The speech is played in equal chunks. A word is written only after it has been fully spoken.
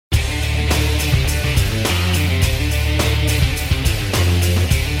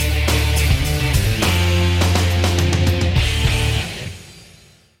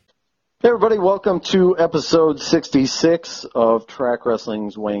Everybody, welcome to episode 66 of Track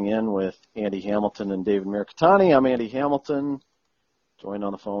Wrestling's Weighing In with Andy Hamilton and David Mirikitani. I'm Andy Hamilton, joined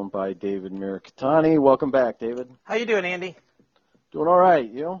on the phone by David Mirikitani. Welcome back, David. How you doing, Andy? Doing all right,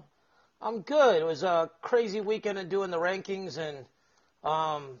 you? I'm good. It was a crazy weekend of doing the rankings, and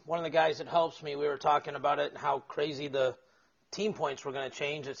one of the guys that helps me, we were talking about it and how crazy the team points were going to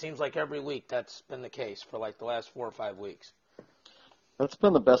change. It seems like every week that's been the case for like the last 4 or 5 weeks. That's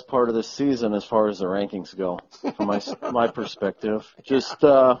been the best part of this season as far as the rankings go, from my perspective. Just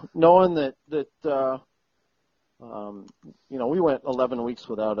knowing that we went 11 weeks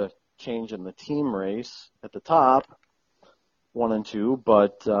without a change in the team race at the top, 1 and 2,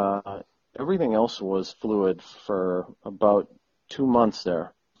 but everything else was fluid for about 2 months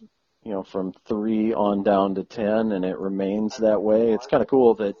there. You know, from 3 on down to 10, and it remains that way. It's kind of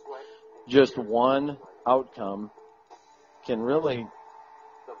cool that just one outcome can really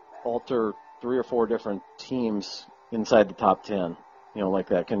alter 3 or 4 different teams inside the top 10, like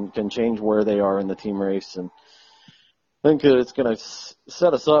that, can change where they are in the team race. And I think it's going to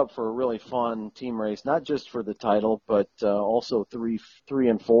set us up for a really fun team race, not just for the title, but also 3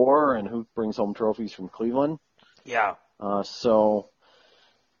 and 4, and who brings home trophies from Cleveland. Yeah. So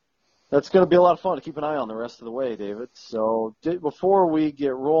that's going to be a lot of fun to keep an eye on the rest of the way, David. So before we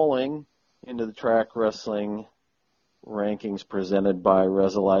get rolling into the Track Wrestling rankings presented by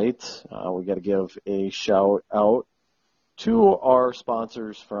Resolite, we got to give a shout out to our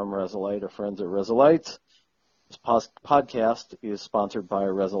sponsors from Resolite, our friends at Resolite. This podcast is sponsored by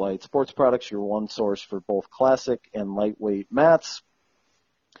Resolite Sports Products, your one source for both classic and lightweight mats.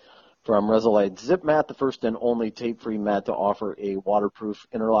 From Resolite Zip Mat, the first and only tape-free mat to offer a waterproof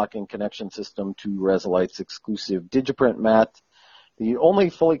interlocking connection system, to Resolite's exclusive Digiprint mat, the only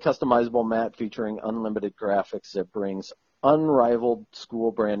fully customizable mat featuring unlimited graphics that brings unrivaled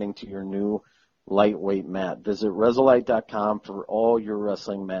school branding to your new lightweight mat. Visit Resolite.com for all your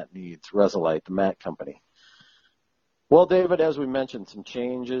wrestling mat needs. Resolite, the mat company. Well, David, as we mentioned, some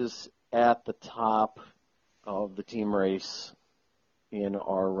changes at the top of the team race in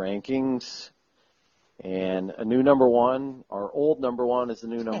our rankings. And a new number one. Our old number one is the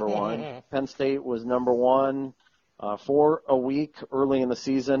new number one. Penn State was number one. For a week early in the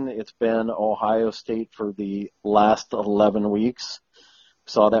season, it's been Ohio State for the last 11 weeks.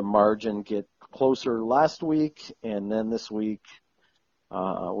 Saw that margin get closer last week, and then this week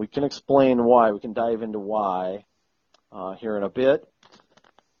we can explain why. We can dive into why here in a bit.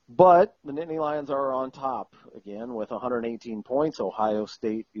 But the Nittany Lions are on top again with 118 points. Ohio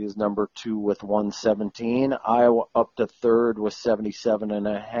State is number 2 with 117. Iowa up to third with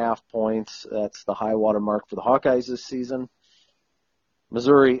 77.5 points. That's the high water mark for the Hawkeyes this season.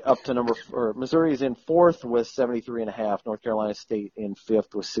 Missouri Missouri is in 4th with 73.5. North Carolina State in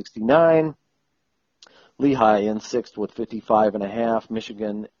 5th with 69. Lehigh in 6th with 55.5.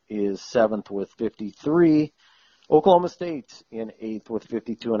 Michigan is 7th with 53. Oklahoma State in 8th with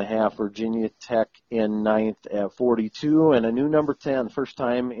 52.5. Virginia Tech in 9th at 42. And a new number 10, first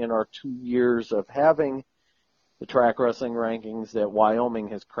time in our 2 years of having the track wrestling rankings that Wyoming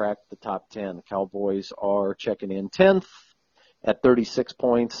has cracked the top 10. The Cowboys are checking in 10th at 36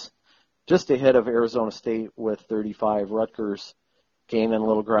 points, just ahead of Arizona State with 35. Rutgers gaining a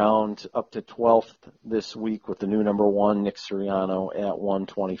little ground up to 12th this week with the new number 1, Nick Sirianno, at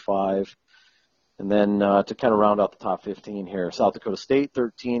 125. And then to kind of round out the top 15 here, South Dakota State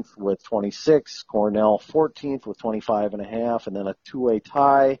 13th with 26, Cornell 14th with 25.5, and then a two-way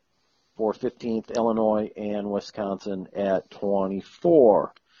tie for 15th, Illinois and Wisconsin at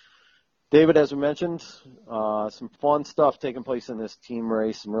 24. David, as we mentioned, some fun stuff taking place in this team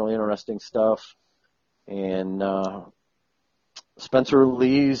race, some really interesting stuff. And Spencer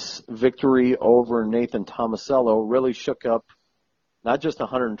Lee's victory over Nathan Tomasello really shook up not just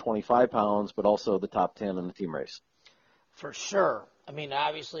 125 pounds, but also the top 10 in the team race. For sure. I mean,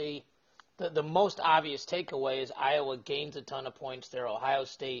 obviously, the most obvious takeaway is Iowa gains a ton of points there. Ohio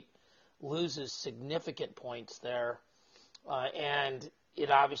State loses significant points there. And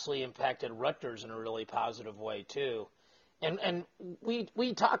it obviously impacted Rutgers in a really positive way, too. And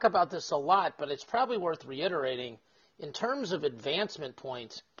we talk about this a lot, but it's probably worth reiterating. In terms of advancement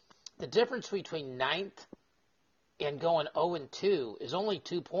points, the difference between 9th and going 0-2 is only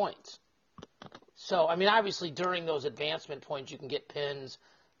 2 points. So, I mean, obviously during those advancement points you can get pins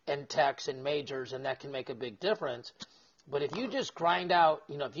and techs and majors, and that can make a big difference. But if you just grind out,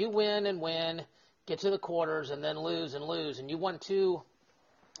 if you win and win, get to the quarters and then lose and lose, and you won 2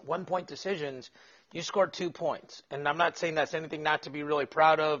 1-point decisions, you scored 2 points. And I'm not saying that's anything not to be really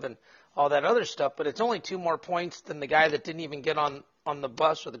proud of, and all that other stuff, but it's only 2 more points than the guy that didn't even get on the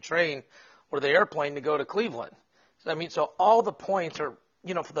bus or the train or the airplane to go to Cleveland. So, I mean, so all the points are,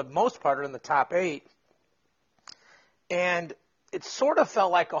 for the most part, are in the top 8. And it sort of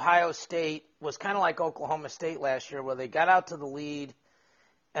felt like Ohio State was kind of like Oklahoma State last year, where they got out to the lead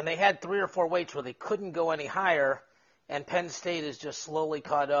and they had 3 or 4 weights where they couldn't go any higher, and Penn State is just slowly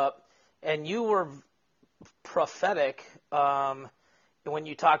caught up. And you were prophetic when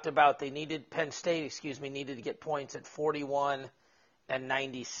you talked about Penn State needed to get points at 41 and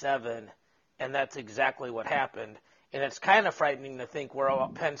 97, and that's exactly what happened. And it's kind of frightening to think where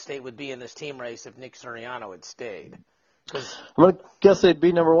Penn State would be in this team race if Nick Sirianni had stayed. I'm going to guess they'd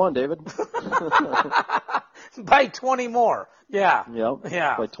be number 1, David. By 20 more. Yeah. Yep.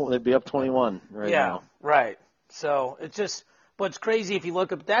 Yeah. They'd be up 21 right now. Right. So it's just, what's crazy if you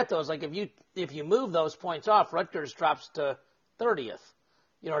look at that though is like if you move those points off, Rutgers drops to 30th,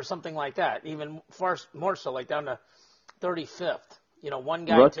 or something like that. Even far more so, like down to 35th. One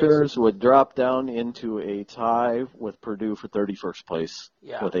guy. Rutgers would drop down into a tie with Purdue for 31st place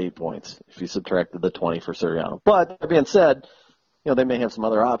with 8 points if you subtracted the 20 for Sirianni. But that being said, they may have some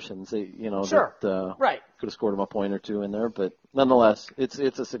other options. Sure. That, right. Could have scored them a point or 2 in there, but nonetheless, it's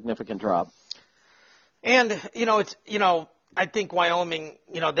a significant drop. And I think Wyoming,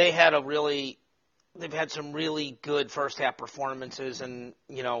 they've had some really good first half performances, and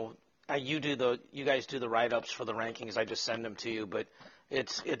you guys do the write-ups for the rankings. I just send them to you, but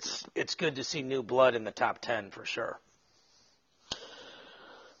it's good to see new blood in the top 10 for sure.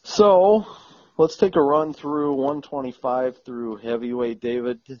 So let's take a run through 125 through heavyweight,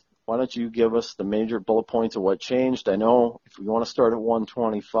 David. Why don't you give us the major bullet points of what changed? I know if we want to start at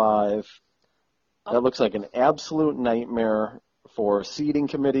 125, that looks like an absolute nightmare for a seeding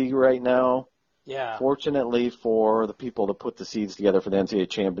committee right now. Yeah. Fortunately for the people that put the seeds together for the NCAA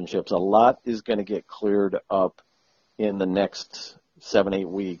championships, a lot is going to get cleared up in the next 7-8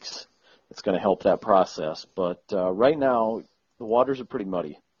 weeks. It's going to help that process. But right now, the waters are pretty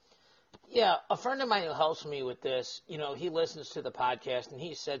muddy. Yeah, a friend of mine who helps me with this, he listens to the podcast, and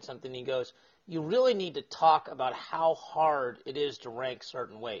he said something. He goes, you really need to talk about how hard it is to rank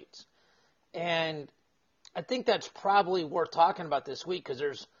certain weights. And I think that's probably worth talking about this week because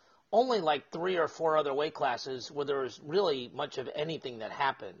there's only like 3 or 4 other weight classes where there was really much of anything that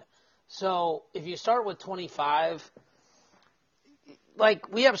happened. So if you start with 25, like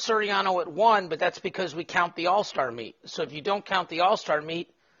we have Suriano at 1, but that's because we count the All-Star meet. So if you don't count the All-Star meet,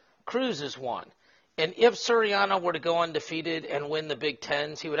 Cruz is 1. And if Suriano were to go undefeated and win the Big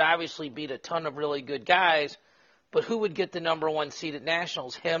Tens, he would obviously beat a ton of really good guys. But who would get the number 1 seed at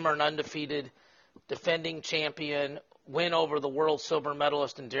Nationals? Him or an undefeated defending champion, win over the world silver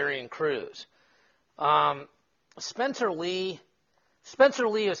medalist in Darian Cruz. Spencer Lee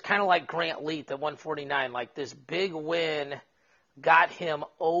is kind of like Grant Leith at 149. Like this big win got him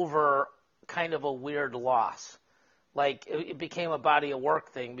over kind of a weird loss. Like it became a body of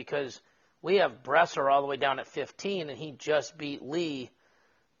work thing because we have Bresser all the way down at 15 and he just beat Lee.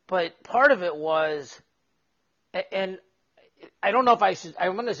 But part of it was, and I don't know if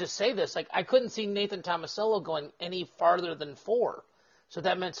I'm going to just say this, like I couldn't see Nathan Tomasello going any farther than 4. So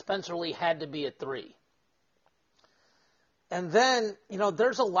that meant Spencer Lee had to be at 3. And then,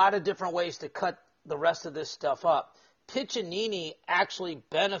 there's a lot of different ways to cut the rest of this stuff up. Piccinini actually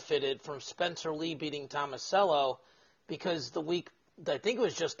benefited from Spencer Lee beating Tomasello because I think it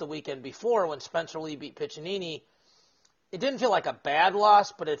was just the weekend before when Spencer Lee beat Piccinini, it didn't feel like a bad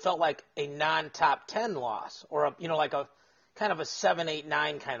loss, but it felt like a non-top 10 loss or like a kind of a 7, 8,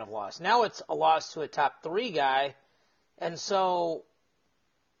 9 kind of loss. Now it's a loss to a top 3 guy, and so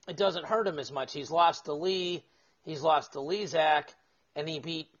it doesn't hurt him as much. He's lost to Lee, he's lost to Lezak, and he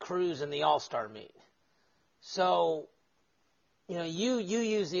beat Cruz in the All-Star meet. So, you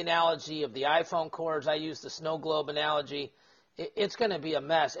use the analogy of the iPhone cords. I use the snow globe analogy. It's going to be a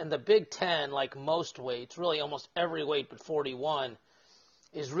mess. And the Big Ten, like most weights, really almost every weight but 41,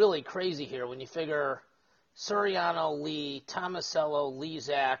 is really crazy here when you figure Suriano, Lee, Tomasello,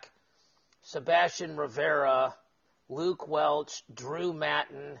 Lezak, Sebastian Rivera, Luke Welch, Drew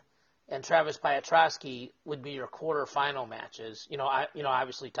Matton, and Travis Piotrowski would be your quarterfinal matches.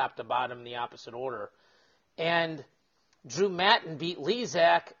 Obviously top to bottom in the opposite order. And Drew Matton beat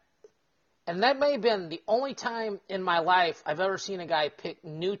Lezak, and that may have been the only time in my life I've ever seen a guy pick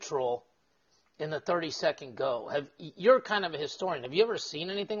neutral in the 30-second go. You're kind of a historian. Have you ever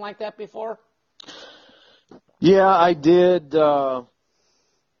seen anything like that before? Yeah, I did. I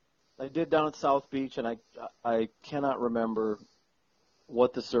did down at South Beach, and I cannot remember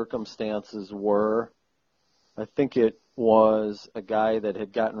what the circumstances were. I think it was a guy that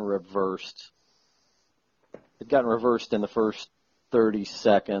had gotten reversed. Had gotten reversed in the first 30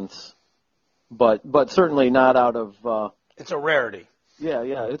 seconds, but certainly not out of. It's a rarity. Yeah,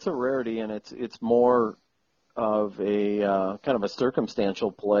 it's a rarity, and it's more of a kind of a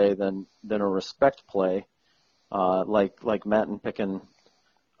circumstantial play than a respect play, like Matten picking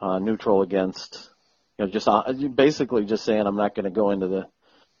neutral against, just basically just saying I'm not going to go into the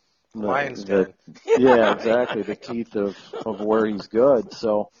Lions den. Yeah, exactly, the teeth of where he's good.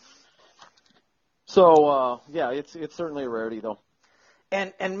 So yeah, it's certainly a rarity though.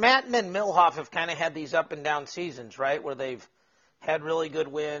 And Matten and Milhoff have kind of had these up and down seasons, right, where they've had really good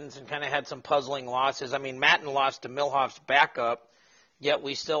wins and kind of had some puzzling losses. I mean, Matten lost to Milhoff's backup, yet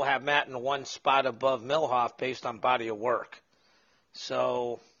we still have Matten one spot above Milhoff based on body of work.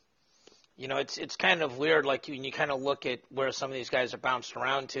 So, it's kind of weird, like when you kind of look at where some of these guys are bounced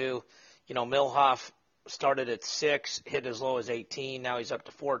around to. Milhoff started at 6, hit as low as 18, now he's up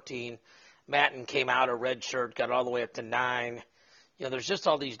to 14. Matten came out a red shirt, got all the way up to 9. There's just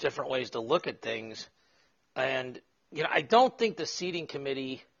all these different ways to look at things. And I don't think the seating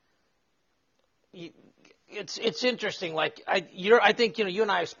committee. It's interesting. Like I think you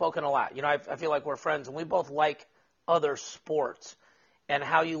and I have spoken a lot. I feel like we're friends, and we both like other sports, and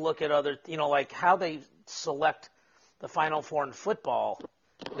how you look at other. Like how they select the Final Four in football.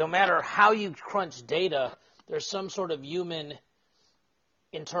 No matter how you crunch data, there's some sort of human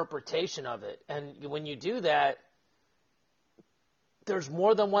interpretation of it, and when you do that, there's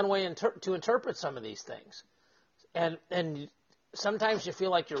more than one way to interpret some of these things. And sometimes you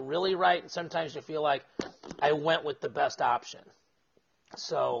feel like you're really right, and sometimes you feel like I went with the best option.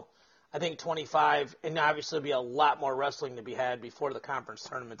 So I think 25, and obviously there'll be a lot more wrestling to be had before the conference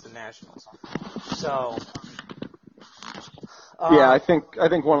tournaments and nationals. So yeah, I think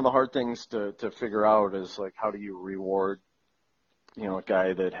one of the hard things to figure out is like how do you reward, a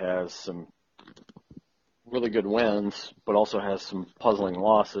guy that has some really good wins, but also has some puzzling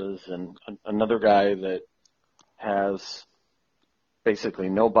losses, and another guy that has basically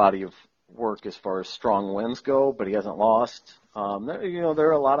no body of work as far as strong wins go, but he hasn't lost. There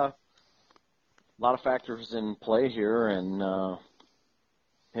are a lot of factors in play here, and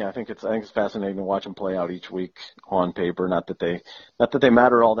I think it's fascinating to watch them play out each week on paper. Not that they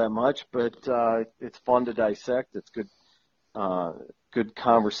matter all that much, but it's fun to dissect. It's good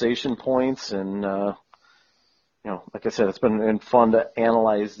conversation points, and like I said, it's been fun to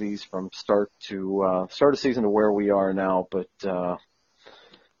analyze these from start of season to where we are now. But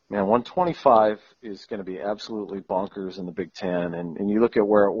man, 125 is going to be absolutely bonkers in the Big Ten, and you look at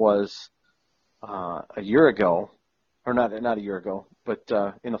where it was a year ago, or not a year ago, but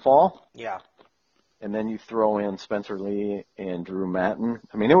in the fall. Yeah. And then you throw in Spencer Lee and Drew Matten.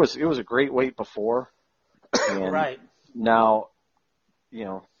 I mean, it was a great wait before, and right now,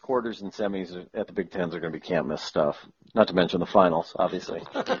 quarters and semis at the Big Tens are going to be can't miss stuff. Not to mention the finals, obviously.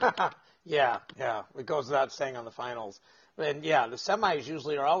 Yeah. It goes without saying on the finals. And yeah, the semis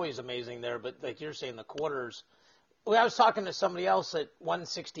usually are always amazing there, but like you're saying, the quarters. Well, I was talking to somebody else at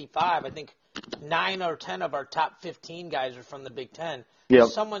 165. I think 9 or 10 of our top 15 guys are from the Big Ten. Yep.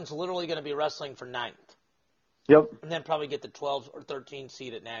 Someone's literally going to be wrestling for 9th. Yep. And then probably get the 12 or 13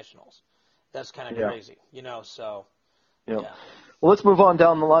 seed at nationals. That's kind of crazy, so. Yep. Yeah. Well, let's move on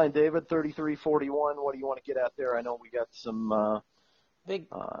down the line, David. 33-41. What do you want to get at there? I know we got some big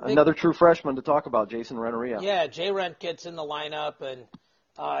another true freshman to talk about, Jason Renneria. Yeah, Jay Rent gets in the lineup, and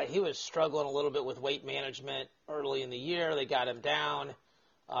he was struggling a little bit with weight management early in the year. They got him down.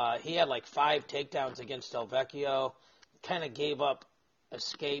 He had like 5 takedowns against Del Vecchio. Kind of gave up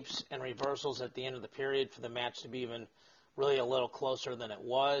escapes and reversals at the end of the period for the match to be even really a little closer than it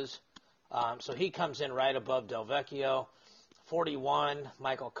was. So he comes in right above Del Vecchio. 41,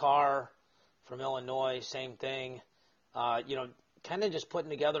 Michael Carr from Illinois, same thing. Kind of just putting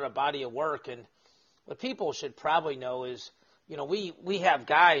together a body of work. And what people should probably know is, we have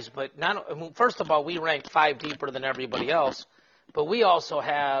guys, but first of all, we rank 5 deeper than everybody else. But we also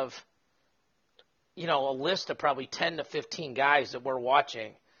have, a list of probably 10 to 15 guys that we're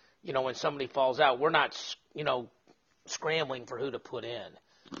watching. When somebody falls out, we're not, scrambling for who to put in.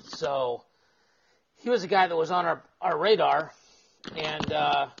 So he was a guy that was on our radar, and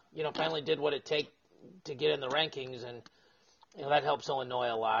finally did what it takes to get in the rankings, and that helps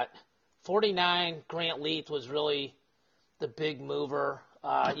Illinois a lot. 49, Grant Leith was really the big mover.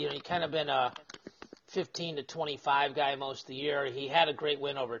 He kind of been a 15 to 25 guy most of the year. He had a great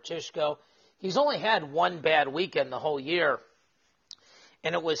win over Tishko. He's only had one bad weekend the whole year,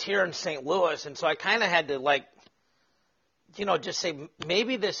 and it was here in St. Louis, and so I kind of had to just say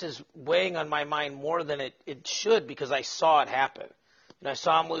maybe this is weighing on my mind more than it should because I saw it happen. I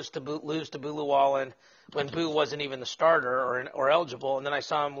saw him lose to Boo Llewellyn when Boo wasn't even the starter or eligible, and then I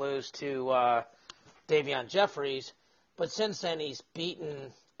saw him lose to Davion Jeffries. But since then, he's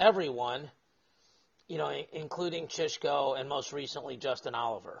beaten everyone, including Chishko and most recently Justin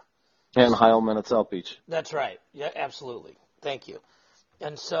Oliver. And Heilman at South Beach. That's right. Yeah, absolutely. Thank you.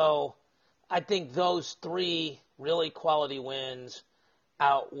 And so I think those 3 really quality wins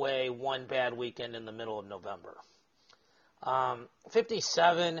outweigh one bad weekend in the middle of November.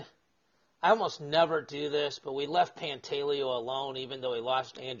 57, I almost never do this, but we left Pantaleo alone even though he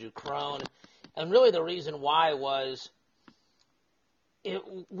lost to Andrew Crone. And really the reason why was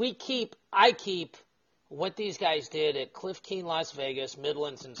I keep what these guys did at Cliff Keen, Las Vegas,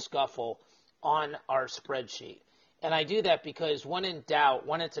 Midlands, and Scuffle on our spreadsheet. And I do that because when in doubt,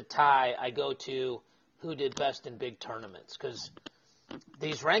 when it's a tie, I go to who did best in big tournaments because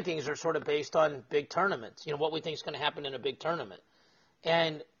these rankings are sort of based on big tournaments, what we think is going to happen in a big tournament.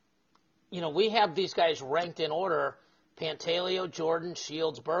 And, we have these guys ranked in order, Pantaleo, Jordan,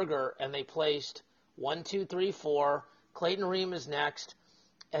 Shields, Berger, and they placed 1, 2, 3, 4. Clayton Ream is next,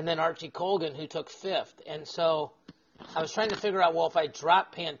 and then Archie Colgan, who took 5th. And so I was trying to figure out, well, if I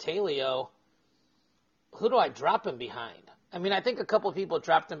drop Pantaleo, who do I drop him behind? I mean, I think a couple of people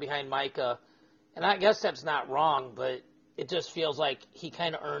dropped him behind Micah, and I guess that's not wrong, but it just feels like he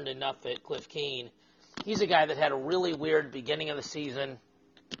kind of earned enough at Cliff Keen. He's a guy that had a really weird beginning of the season,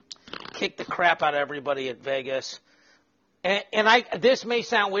 kicked the crap out of everybody at Vegas. And this may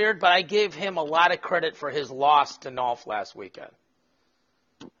sound weird, but I give him a lot of credit for his loss to Nolf last weekend.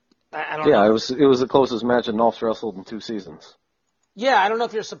 I don't know. It was the closest match that Nolf's wrestled in 2 seasons. Yeah, I don't know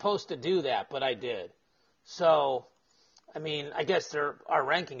if you're supposed to do that, but I did. So, I mean, I guess there are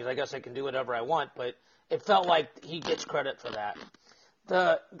rankings. I guess I can do whatever I want, but it felt like he gets credit for that.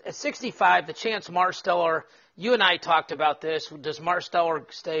 At 65, the Chance Marsteller, you and I talked about this. Does Marsteller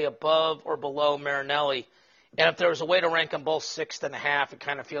stay above or below Marinelli? And if there was a way to rank them both 6.5, it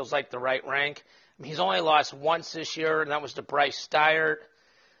kind of feels like the right rank. I mean, he's only lost once this year, and that was to Bryce Steyert,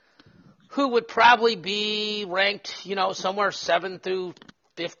 who would probably be ranked, somewhere 7 through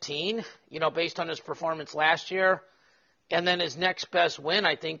 15, based on his performance last year. And then his next best win,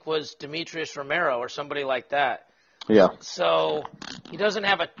 I think, was Demetrius Romero or somebody like that. Yeah. So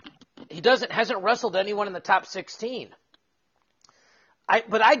hasn't wrestled anyone in the top 16.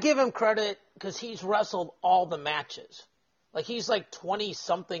 But I give him credit because he's wrestled all the matches. Like he's like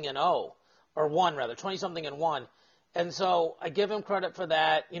 20-something and 0, or 1 rather, 20-something and 1. And so I give him credit for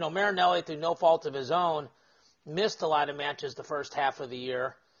that. Marinelli, through no fault of his own, missed a lot of matches the first half of the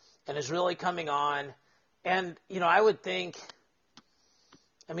year and is really coming on. And, I would think,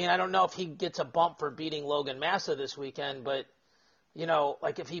 I don't know if he gets a bump for beating Logan Massa this weekend, but,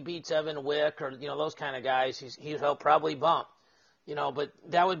 like if he beats Evan Wick or, those kind of guys, he'll probably bump. But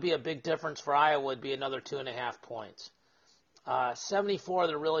that would be a big difference for Iowa, would be another 2.5 points. 74,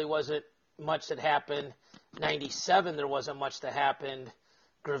 there really wasn't much that happened. 97, there wasn't much that happened.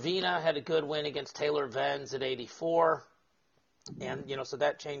 Gravina had a good win against Taylor Venz at 84. And, so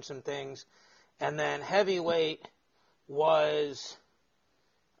that changed some things. And then heavyweight was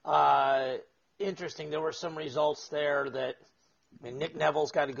interesting. There were some results there that, Nick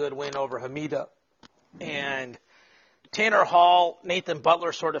Neville's got a good win over Hamida. And Tanner Hall, Nathan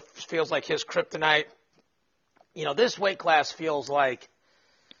Butler sort of feels like his kryptonite. This weight class feels like,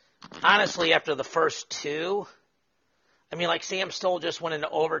 honestly, after the first 2, like Sam Stoll just went into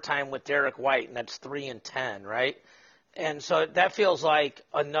overtime with Derek White, and that's 3-10, right? And so that feels like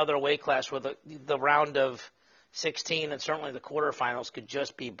another weight class where the round of 16 and certainly the quarterfinals could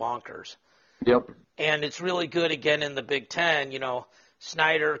just be bonkers. Yep. And it's really good again in the Big Ten.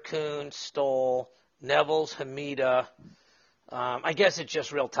 Snyder, Kuhn, Stoll, Neville's, Hamida. I guess it's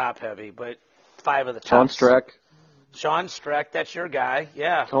just real top heavy, but 5 of the top. Sean Streck, that's your guy.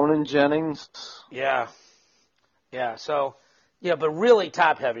 Yeah. Conan Jennings. Yeah. Yeah. So, but really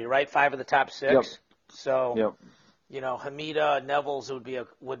top heavy, right? 5 of the top 6. Yep. So, yep. Hamida, Neville's would be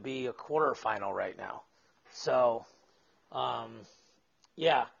a quarterfinal right now. So,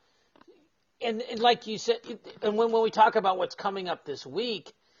 yeah. And like you said, and when we talk about what's coming up this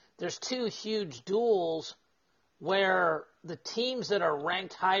week, there's 2 huge duels where the teams that are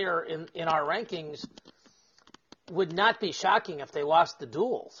ranked higher in our rankings would not be shocking if they lost the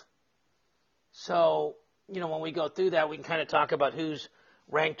duels. So, when we go through that, we can kind of talk about who's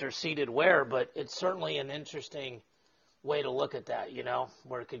ranked or seated where, but it's certainly an interesting way to look at that,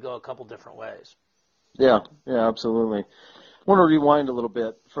 where it could go a couple different ways. Yeah, absolutely. want to rewind a little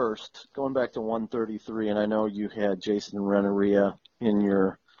bit first, going back to 133, and I know you had Jason Renneria in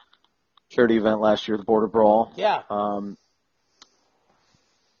your charity event last year, the Border Brawl. Yeah.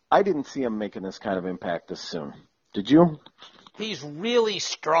 I didn't see him making this kind of impact this soon. Did you? He's really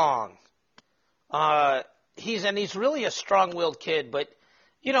strong. He's really a strong-willed kid, but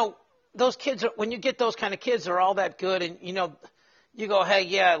those kids when you get those kind of kids, they're all that good, and you go, hey,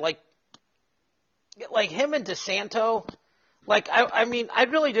 yeah, like him and DeSanto. I mean, I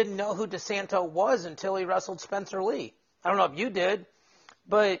really didn't know who DeSanto was until he wrestled Spencer Lee. I don't know if you did,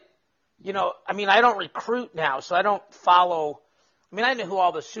 but, I mean, I don't recruit now, so I don't follow. I mean, I know who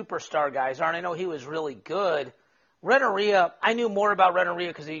all the superstar guys are, and I know he was really good. Renneria, I knew more about Renneria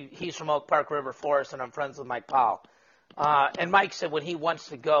because he's from Oak Park River Forest, and I'm friends with Mike Powell. And Mike said when he wants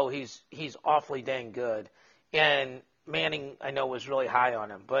to go, he's awfully dang good. And Manning, I know, was really high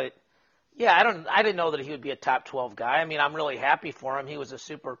on him. But yeah, I didn't know that he would be a top 12 guy. I mean, I'm really happy for him. He was a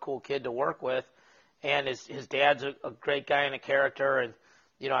super cool kid to work with, and his dad's a great guy and a character, and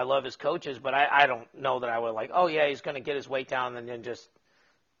I love his coaches. But I don't know that I would oh yeah, he's going to get his weight down and then just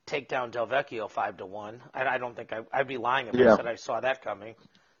take down Del Vecchio 5-1. I don't think I'd be lying if I said I saw that coming.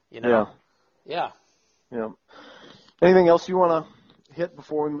 Yeah. Anything else you want to hit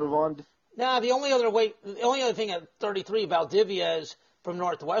before we move on? No, the only other thing at 33, Valdivia is from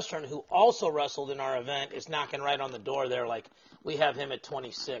Northwestern, who also wrestled in our event, is knocking right on the door there. We have him at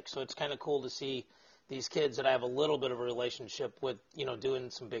 26, so it's kind of cool to see these kids that I have a little bit of a relationship with,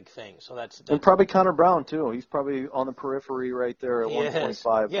 doing some big things. So that's and probably Connor Brown too. He's probably on the periphery right there at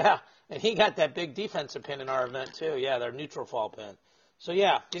 125. Yeah, and he got that big defensive pin in our event too. Yeah, their neutral fall pin. So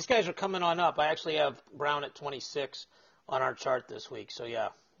yeah, these guys are coming on up. I actually have Brown at 26 on our chart this week. So yeah,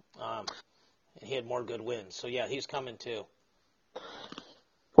 and he had more good wins. So yeah, he's coming too.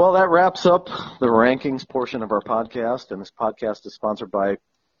 Well, that wraps up the rankings portion of our podcast, and this podcast is sponsored by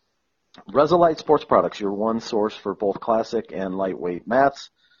Resolite Sports Products, your one source for both classic and lightweight mats.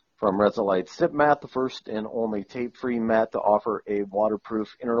 From Resolite Zip Mat, the first and only tape-free mat to offer a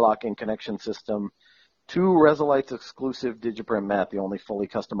waterproof interlocking connection system, to Resolite's exclusive Digiprint mat, the only fully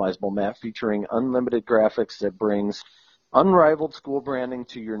customizable mat featuring unlimited graphics that brings unrivaled school branding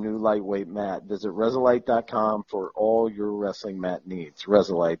to your new lightweight mat. Visit Resolite.com for all your wrestling mat needs.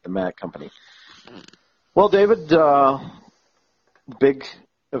 Resolite, the mat company. Well, David, big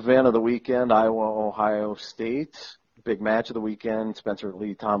event of the weekend, Iowa, Ohio State. Big match of the weekend, Spencer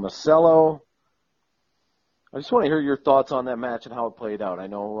Lee Tomasello. I just want to hear your thoughts on that match and how it played out. I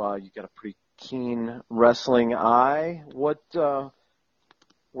know you got a pretty keen wrestling eye. What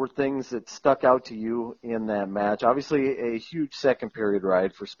were things that stuck out to you in that match? Obviously, a huge second period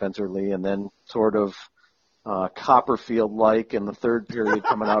ride for Spencer Lee, and then sort of Copperfield-like in the third period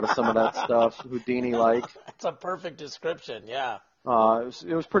coming out of some of that stuff, Houdini-like. That's a perfect description, yeah.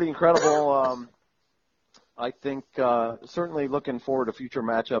 It was pretty incredible. I think certainly looking forward to future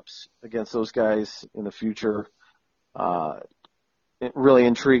matchups against those guys in the future. Really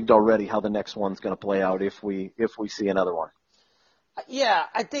intrigued already how the next one's going to play out if we see another one. Yeah,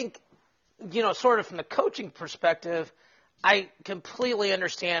 I think, sort of from the coaching perspective, I completely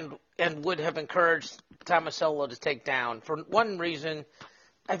understand and would have encouraged Tomasello to take down. For one reason,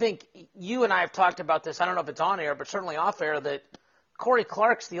 I think you and I have talked about this, I don't know if it's on air, but certainly off air, that Corey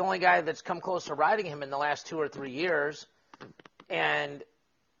Clark's the only guy that's come close to riding him in the last 2 or 3 years. And,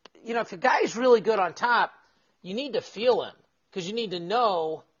 if a guy's really good on top, you need to feel him because you need to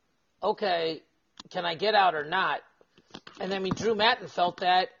know, okay, can I get out or not? And I mean, Drew Mattin felt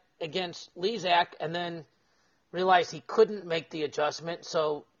that against Lezak and then realized he couldn't make the adjustment,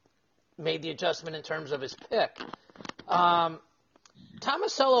 so made the adjustment in terms of his pick.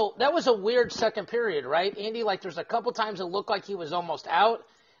 Tomasello, that was a weird second period, right, Andy? There's a couple times it looked like he was almost out,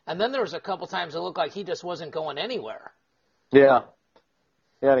 and then there was a couple times it looked like he just wasn't going anywhere. Yeah.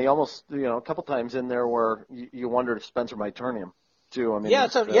 Yeah, and he almost, a couple times in there where you wondered if Spencer might turn him, too. I mean,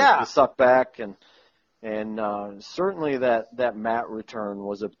 the suck back, and certainly that mat return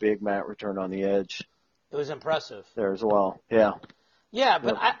was a big mat return on the edge. It was impressive. There as well, yeah. Yeah,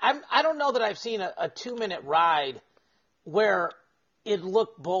 but I don't know that I've seen a 2-minute ride where it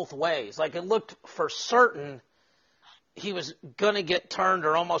looked both ways. It looked for certain he was going to get turned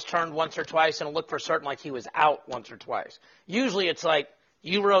or almost turned once or twice, and it looked for certain like he was out once or twice. Usually it's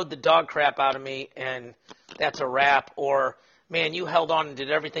you rode the dog crap out of me, and that's a wrap, or, man, you held on and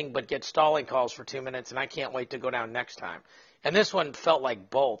did everything but get stalling calls for 2 minutes, and I can't wait to go down next time. And this one felt like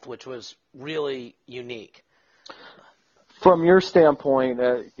both, which was really unique. From your standpoint,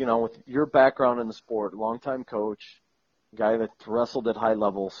 with your background in the sport, longtime coach, guy that wrestled at high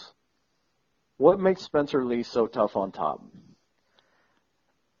levels, what makes Spencer Lee so tough on top?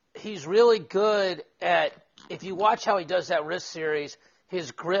 he's really good at, if you watch how he does that wrist series,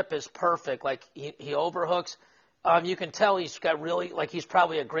 his grip is perfect. Like he overhooks. You can tell he's got really, like he's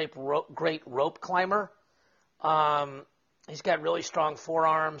probably a great rope climber. He's got really strong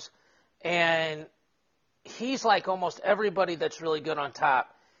forearms, and he's like almost everybody that's really good on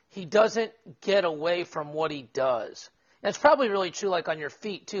top. He doesn't get away from what he does. And it's probably really true like on your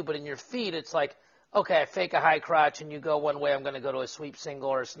feet too, but in your feet it's like, okay, I fake a high crotch and you go one way, I'm going to go to a sweep single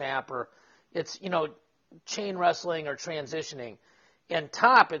or a snap, or it's, chain wrestling or transitioning. In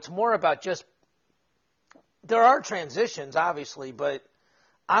top, it's more about just, there are transitions obviously, but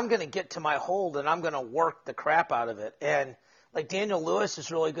I'm going to get to my hold and I'm going to work the crap out of it. And like Daniel Lewis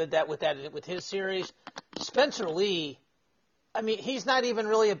is really good with his series. Spencer Lee, I mean, he's not even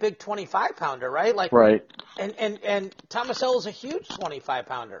really a big 25-pounder, right? Like, right. And Tomasello is a huge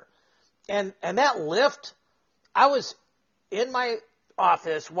 25-pounder. And that lift, I was in my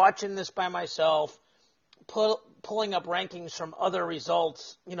office watching this by myself, pulling up rankings from other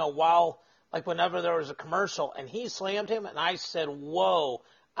results, while, like, whenever there was a commercial, and he slammed him, and I said, whoa,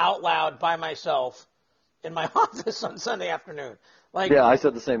 out loud by myself in my office on Sunday afternoon. Like, yeah, I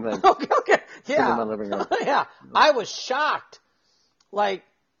said the same thing. Okay, yeah. In my living room. Yeah, I was shocked. Like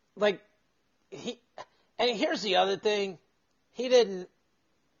he, and here's the other thing, he did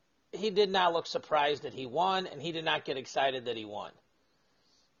not look surprised that he won, and he did not get excited that he won.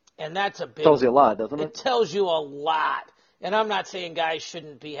 And that's a big, tells you a lot, doesn't it? It tells you a lot. And I'm not saying guys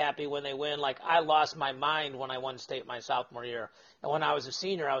shouldn't be happy when they win. Like, I lost my mind when I won state my sophomore year. And when I was a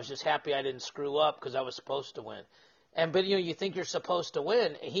senior, I was just happy I didn't screw up because I was supposed to win. But you think you're supposed to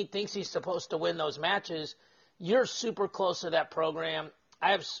win. He thinks he's supposed to win those matches. You're super close to that program.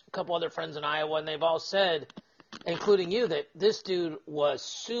 I have a couple other friends in Iowa, and they've all said, including you, that this dude was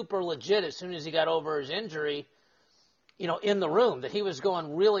super legit as soon as he got over his injury, in the room, that he was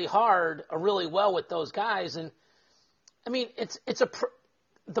going really hard or really well with those guys. And, I mean,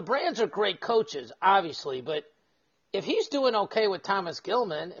 the Brands are great coaches, obviously, but if he's doing okay with Thomas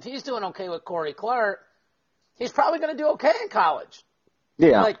Gilman, if he's doing okay with Corey Clark, he's probably going to do okay in college.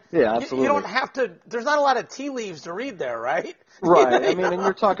 Yeah, yeah, absolutely. You don't have to. There's not a lot of tea leaves to read there, right? Right. I mean, and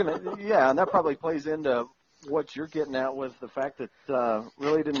you're talking, and that probably plays into what you're getting at with the fact that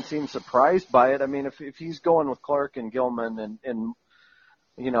really didn't seem surprised by it. I mean, if he's going with Clark and Gilman and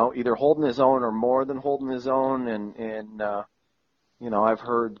either holding his own or more than holding his own, and I've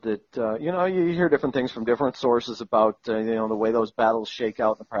heard that you hear different things from different sources about the way those battles shake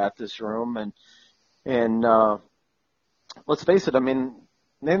out in the practice room, and let's face it, I mean,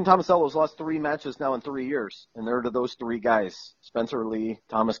 Nathan Tomasello's lost 3 matches now in 3 years, and they're to those 3 guys: Spencer Lee,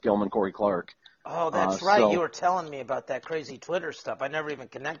 Thomas Gilman, Corey Clark. Oh, that's right. You were telling me about that crazy Twitter stuff. I never even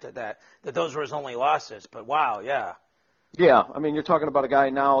connected that those were his only losses. But wow, yeah. Yeah, I mean, you're talking about a guy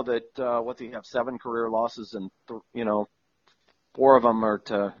now that what's he have, 7 career losses, and 4 of them are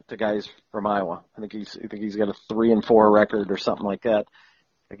to guys from Iowa. I think he's got a 3-4 record or something like that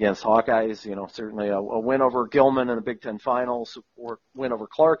against Hawkeyes. Certainly a win over Gilman in the Big Ten Finals, or win over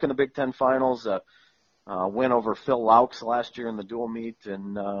Clark in the Big Ten Finals, a win over Phil Laux last year in the dual meet,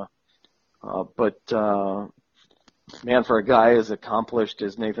 and but man, for a guy as accomplished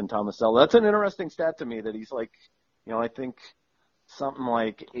as Nathan Tomasello, that's an interesting stat to me, that he's like, I think something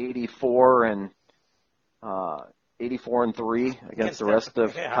like 84 and 3 against the rest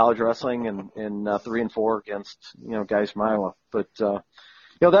of college wrestling, and 3-4 against guys from Iowa. But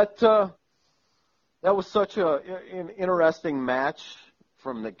that was such an interesting match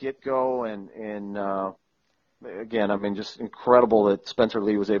from the get-go, and again, I mean, just incredible that Spencer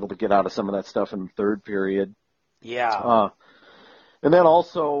Lee was able to get out of some of that stuff in the third period. Yeah. And then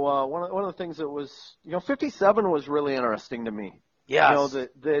also one of the things that was, 57 was really interesting to me. Yes.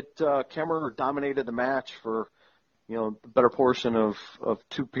 That Kemmerer dominated the match for the better portion of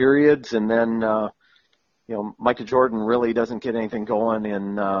 2 periods, and then Micah Jordan really doesn't get anything going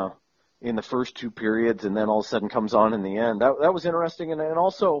in the first 2 periods, and then all of a sudden comes on in the end. That was interesting, and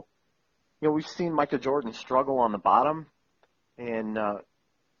also, we've seen Micah Jordan struggle on the bottom, and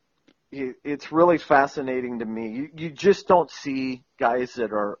it's really fascinating to me. You just don't see guys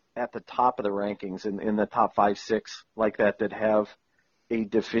that are at the top of the rankings in the top 5, 6 like that have a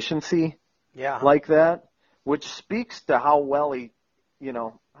deficiency like that, which speaks to how well he,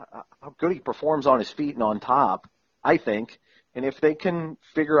 how good he performs on his feet and on top, I think. And if they can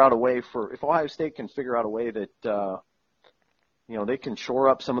figure out a way if Ohio State can figure out a way that, they can shore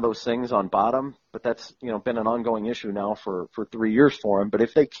up some of those things on bottom, but that's, been an ongoing issue now for 3 years for him. But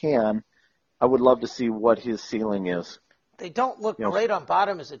if they can, I would love to see what his ceiling is. They don't look great on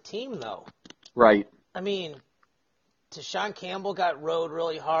bottom as a team, though. Right. I mean, Deshaun Campbell got rode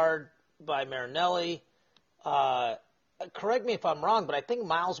really hard by Marinelli. Correct me if I'm wrong, but I think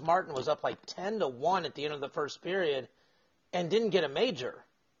Miles Martin was up like 10-1 at the end of the first period and didn't get a major,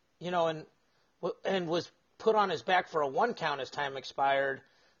 and was put on his back for a 1 count as time expired.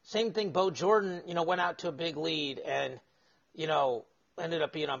 Same thing, Bo Jordan, went out to a big lead and, ended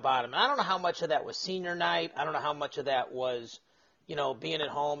up being on bottom. And I don't know how much of that was senior night. I don't know how much of that was, being at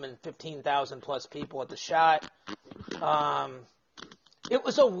home and 15,000 plus people at the shot. It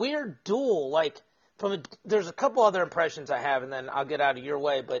was a weird duel. There's a couple other impressions I have, and then I'll get out of your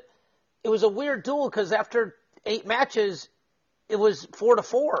way. But it was a weird duel because after 8 matches, it was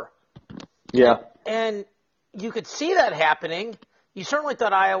 4-4. Yeah. And you could see that happening. You certainly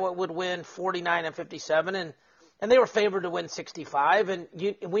thought Iowa would win 49-57, and they were favored to win 65. And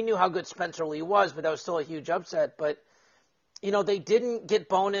we knew how good Spencer Lee was, but that was still a huge upset. But, they didn't get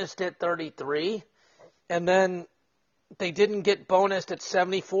bonused at 33, and then they didn't get bonused at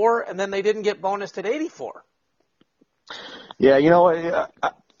 74, and then they didn't get bonused at 84. Yeah,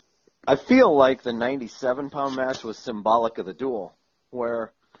 I feel like the 97-pound match was symbolic of the duel,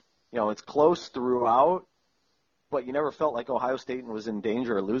 where, it's close throughout, but you never felt like Ohio State was in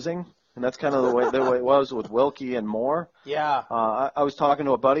danger of losing. And that's kind of the way it was with Wilkie and Moore. Yeah. I was talking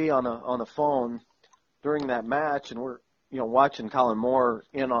to a buddy on the phone during that match, and we're watching Colin Moore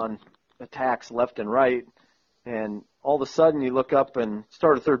in on attacks left and right, and all of a sudden you look up and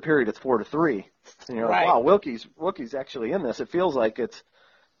start a third period, it's 4-3, and you're right. like, wow, Wilkie's actually in this. It feels like it's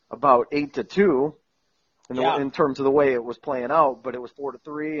about 8-2 in terms of the way it was playing out, but it was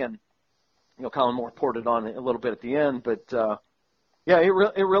 4-3, and Colin Moore poured it on a little bit at the end, but yeah, it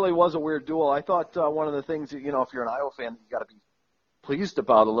really was a weird duel. I thought one of the things that, if you're an Iowa fan, you got to be pleased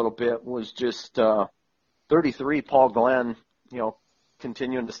about a little bit was just 33 Paul Glenn,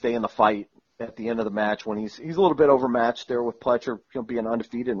 continuing to stay in the fight at the end of the match when he's a little bit overmatched there with Pletcher being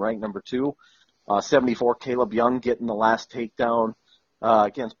undefeated and ranked number 2. 74 Caleb Young getting the last takedown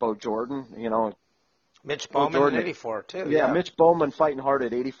against Bo Jordan. Mitch Bowman at 84 too. Yeah, Mitch Bowman fighting hard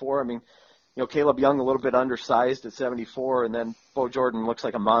at 84. I mean, Caleb Young a little bit undersized at 74, and then Bo Jordan looks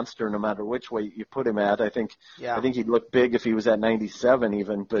like a monster no matter which way you put him at. I think he'd look big if he was at 97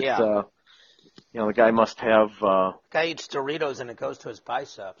 even, but the guy must have guy eats Doritos and it goes to his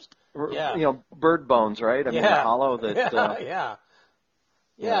biceps. Bird bones, right? I mean, the hollow that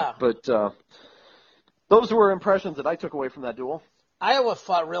yeah. But those were impressions that I took away from that duel. Iowa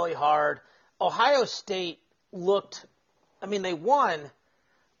fought really hard. Ohio State they won,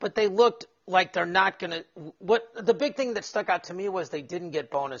 but they looked like they're not going to – the big thing that stuck out to me was they didn't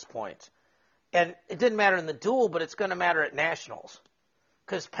get bonus points. And it didn't matter in the duel, but it's going to matter at nationals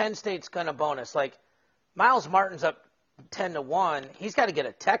because Penn State's going to bonus. Like, Miles Martin's up 10-1. He's got to get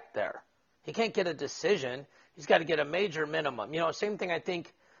a tech there. He can't get a decision. He's got to get a major minimum. Same thing I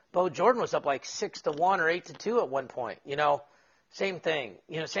think Bo Jordan was up like 6-1 or 8-2 at one point. Same thing.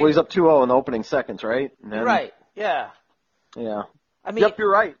 Well, he's up 2-0 in the opening seconds, right? Then, right, yeah. Yeah. I mean, yep,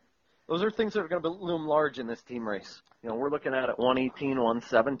 you're right. Those are things that are going to loom large in this team race. We're looking at it 118,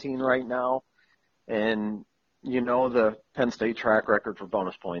 117 right now, and the Penn State track record for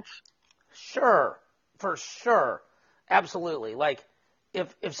bonus points. Sure, for sure, absolutely. Like,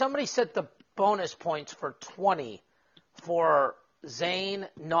 if somebody set the bonus points for 20 for Zane,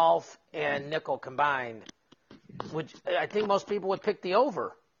 Nolf, and Nickel combined, I think most people would pick the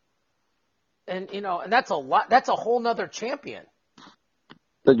over. And and that's a lot. That's a whole nother champion.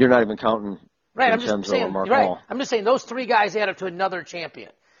 But you're not even counting right. Vincenzo or Mark right. Hall. I'm just saying those 3 guys add up to another champion.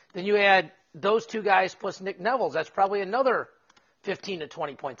 Then you add those 2 guys plus Nick Nevels. That's probably another 15 to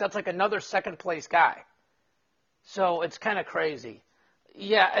 20 points. That's like another second place guy. So it's kind of crazy.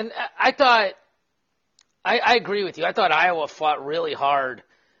 Yeah, and I thought I agree with you. I thought Iowa fought really hard,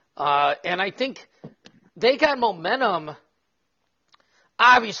 and I think they got momentum.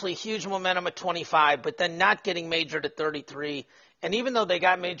 Obviously, huge momentum at 25, but then not getting majored at 33. And even though they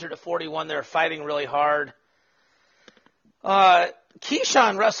got majored at 41, they were fighting really hard.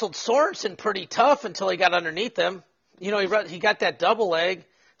 Keyshawn wrestled Sorensen pretty tough until he got underneath him. He got that double leg.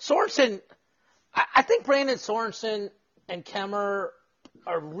 Sorensen, I think Brandon Sorensen and Kemmer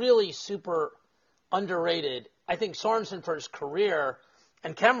are really super underrated. I think Sorensen for his career,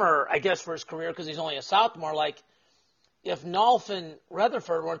 and Kemmer, I guess, for his career because he's only a sophomore. Like, if Nolf and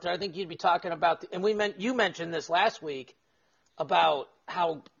Rutherford weren't there, I think you'd be talking about you mentioned this last week about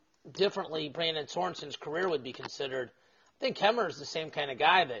how differently Brandon Sorensen's career would be considered. I think Kemmer is the same kind of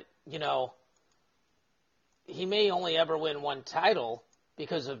guy that, he may only ever win one title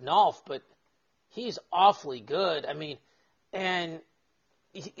because of Nolf, but he's awfully good. I mean, and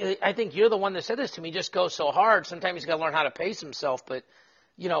I think you're the one that said this to me. He just goes so hard. Sometimes he's got to learn how to pace himself. But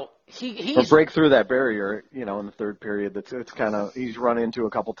Or break through that barrier, in the third period. It's kind of he's run into a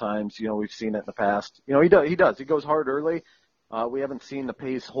couple times. We've seen it in the past. He does. He goes hard early. We haven't seen the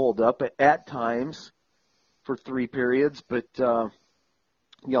pace hold up at times for 3 periods, but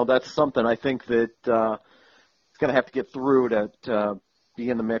that's something I think that it's going to have to get through to be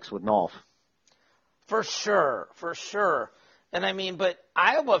in the mix with Nolf. For sure. And but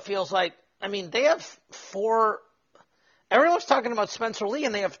Iowa feels like, they have 4. Everyone's talking about Spencer Lee,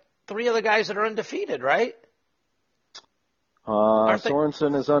 and they have 3 other guys that are undefeated, right?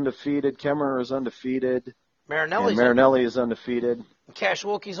 Sorensen is undefeated. Kemmerer is undefeated. Marinelli is undefeated. Cash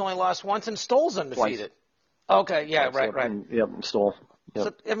Wilkie's only lost once, and Stoll's undefeated. Twice. Okay, yeah, Twice, right. And Stoll.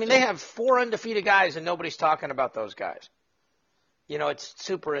 Yep. So, they have 4 undefeated guys, and nobody's talking about those guys. It's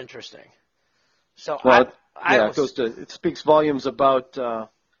super interesting. So it speaks volumes about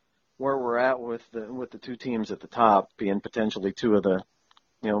where we're at with the 2 teams at the top being potentially 2 of the,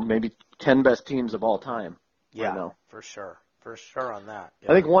 maybe 10 best teams of all time. Yeah, right now. For sure on that.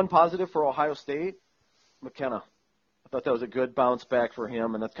 Yeah. I think one positive for Ohio State, McKenna. I thought that was a good bounce back for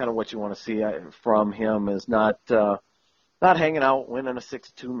him, and that's kind of what you want to see from him is not hanging out, winning a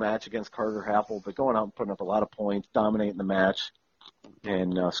 6-2 match against Carter Haffel, but going out and putting up a lot of points, dominating the match,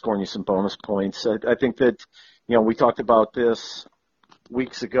 and scoring you some bonus points. I think that, we talked about this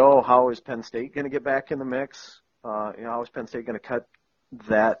weeks ago. How is Penn State going to get back in the mix? How is Penn State going to cut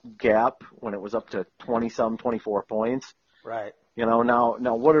that gap when it was up to 20-some, 24 points? Right.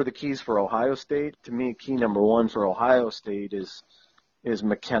 Now what are the keys for Ohio State? To me, key number 1 for Ohio State is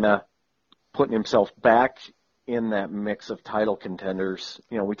McKenna putting himself back in that mix of title contenders.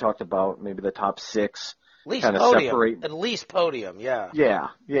 We talked about maybe the top 6. At least podium, yeah.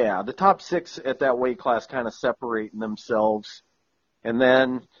 Yeah. The top 6 at that weight class kind of separating themselves. And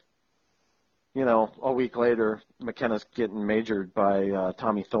then, a week later, McKenna's getting majored by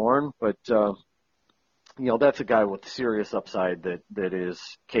Tommy Thorne. But, that's a guy with serious upside that is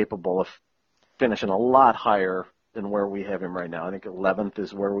capable of finishing a lot higher than where we have him right now. I think 11th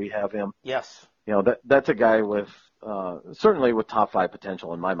is where we have him. Yes. That's a guy with certainly with top 5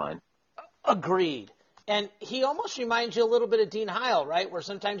 potential in my mind. Agreed. And he almost reminds you a little bit of Dean Heil, right? Where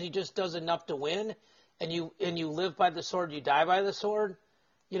sometimes he just does enough to win, and you live by the sword, you die by the sword.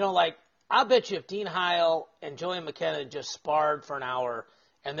 I'll bet you if Dean Heil and Joey McKenna just sparred for an hour,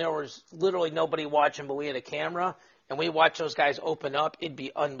 and there was literally nobody watching, but we had a camera, and we watched those guys open up, it'd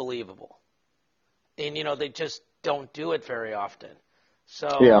be unbelievable. And they just don't do it very often. So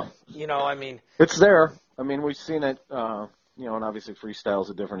yeah. It's there. We've seen it. And obviously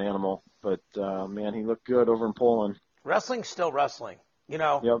freestyle's a different animal, but man, he looked good over in Poland. Wrestling's still wrestling,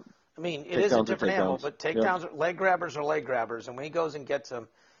 Yep. It is a different animal, but takedowns, leg grabbers are leg grabbers, and when he goes and gets them,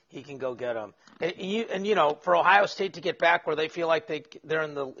 he can go get them. And for Ohio State to get back where they feel like they're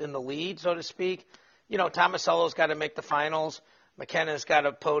in the lead, so to speak, Tomasello's got to make the finals, McKenna's got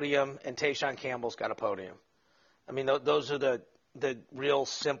a podium, and Tayshaun Campbell's got a podium. Those are the real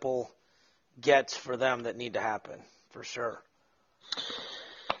simple gets for them that need to happen. For sure.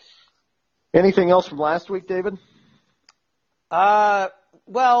 Anything else from last week, David?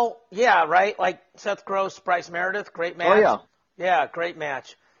 Well, yeah, right? Like Seth Gross, Bryce Meredith, great match. Oh, yeah. Yeah, great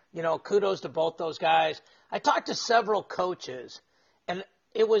match. Kudos to both those guys. I talked to several coaches, and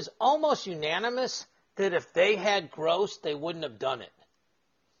it was almost unanimous that if they had Gross, they wouldn't have done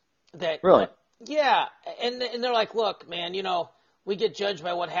it. Really? Yeah, and they're like, look, man, we get judged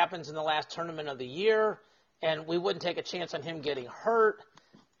by what happens in the last tournament of the year, and we wouldn't take a chance on him getting hurt.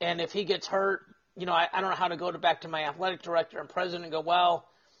 And if he gets hurt, I don't know how to go back to my athletic director and president and go, well,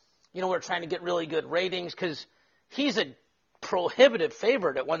 we're trying to get really good ratings because he's a prohibitive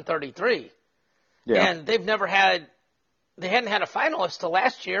favorite at 133. Yeah. And they hadn't had a finalist till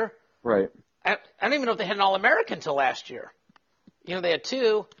last year. Right. I don't even know if they had an All-American till last year. They had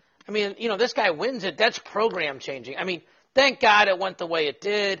 2. This guy wins it. That's program changing. Thank God it went the way it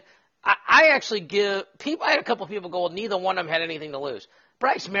did. I actually I had a couple of people go, well, neither one of them had anything to lose.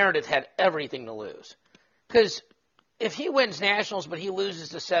 Bryce Meredith had everything to lose. Because if he wins nationals but he loses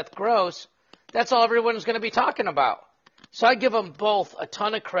to Seth Gross, that's all everyone's going to be talking about. So I give them both a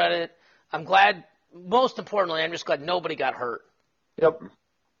ton of credit. I'm glad, most importantly, I'm just glad nobody got hurt. Yep.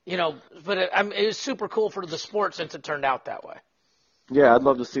 But it was super cool for the sport since it turned out that way. Yeah, I'd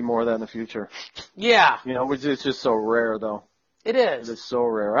love to see more of that in the future. Yeah. It's just so rare, though. It is. It's so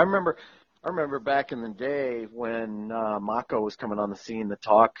rare. I remember back in the day when Mako was coming on the scene, the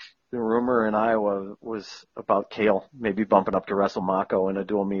rumor in Iowa was about Kale maybe bumping up to wrestle Mako in a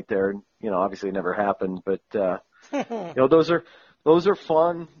dual meet there. Obviously it never happened, but those those are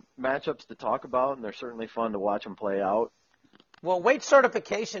fun matchups to talk about, and they're certainly fun to watch them play out. Well, weight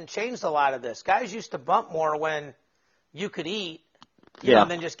certification changed a lot of this. Guys used to bump more when you could eat,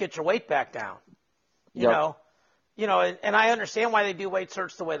 and then just get your weight back down. You know, and I understand why they do weight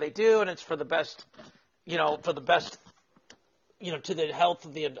certs the way they do, and it's for the best, to the health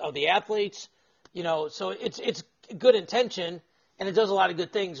of the athletes. So it's good intention, and it does a lot of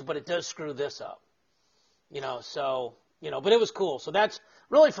good things, but it does screw this up. But it was cool. So that's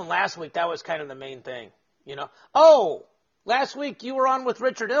really from last week. That was kind of the main thing. Oh, last week you were on with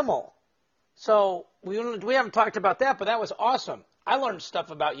Richard Immel. So we haven't talked about that, but that was awesome. I learned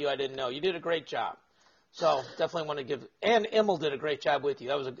stuff about you I didn't know. You did a great job. So definitely want to give – and Immel did a great job with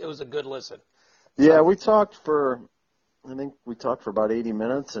you. It was a good listen. Yeah, we talked for about 80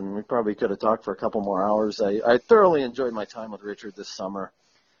 minutes, and we probably could have talked for a couple more hours. I thoroughly enjoyed my time with Richard this summer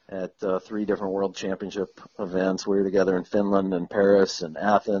at 3 different World Championship events. We were together in Finland and Paris and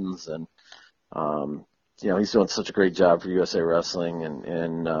Athens, and he's doing such a great job for USA Wrestling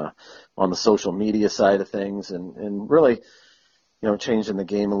and on the social media side of things, and really, changing the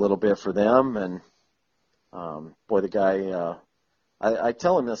game a little bit for them. And the guy, I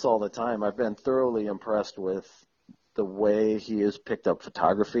tell him this all the time. I've been thoroughly impressed with the way he has picked up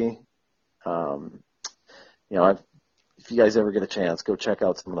photography. If you guys ever get a chance, go check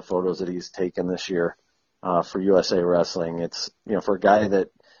out some of the photos that he's taken this year for USA Wrestling. It's, for a guy that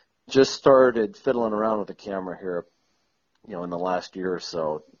just started fiddling around with the camera here, in the last year or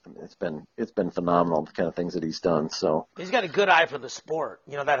so, it's been phenomenal, the kind of things that he's done. So he's got a good eye for the sport.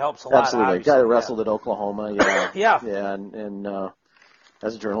 That helps a lot. Absolutely. Obviously. Guy that wrestled at Oklahoma. Yeah. Yeah, and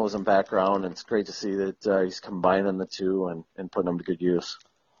has a journalism background, and it's great to see that he's combining the two and putting them to good use.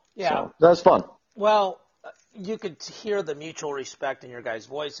 Yeah. So that's fun. Well, you could hear the mutual respect in your guys'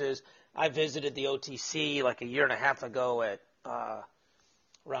 voices. I visited the OTC like a year and a half ago at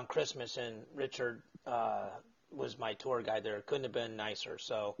around Christmas, and Richard was my tour guide there. It couldn't have been nicer.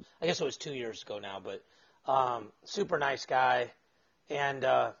 So I guess it was 2 years ago now, but super nice guy, and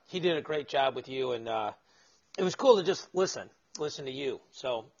he did a great job with you, and it was cool to just listen to you.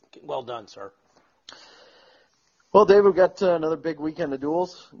 So well done, sir. Well, Dave, we've got another big weekend of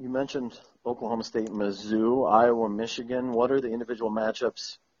duels. You mentioned Oklahoma State, Mizzou, Iowa, Michigan. What are the individual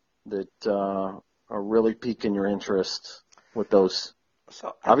matchups that are really piquing your interest with those?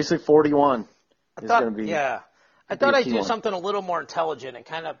 So obviously, 41 is going to be. Yeah, I thought I'd do something a little more intelligent and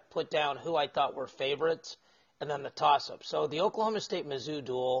kind of put down who I thought were favorites, and then the toss-up. So the Oklahoma State Mizzou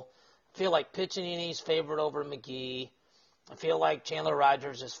duel, I feel like Piccinini's favored over McGee. I feel like Chandler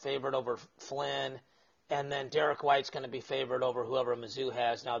Rogers is favored over Flynn. And then Derek White's going to be favored over whoever Mizzou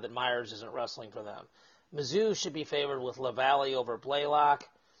has now that Myers isn't wrestling for them. Mizzou should be favored with LaValle over Blaylock.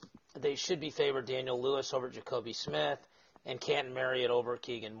 They should be favored Daniel Lewis over Jacoby Smith and Canton Marriott over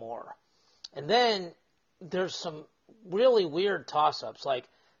Keegan Moore. And then there's some really weird toss-ups like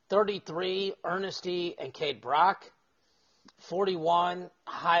 33, Ernesty and Cade Brock. 41,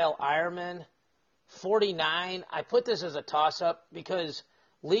 Heil Ironman. 49, I put this as a toss-up because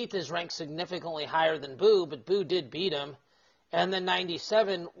Leith is ranked significantly higher than Boo, but Boo did beat him. And then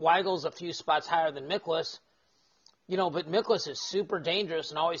 97, Weigel's a few spots higher than Miklas. But Miklas is super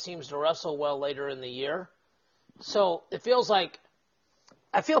dangerous and always seems to wrestle well later in the year. So it feels like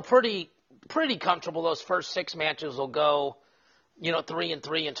I feel pretty comfortable those first 6 matches will go,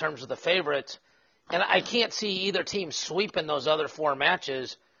 3-3 in terms of the favorites. And I can't see either team sweeping those other 4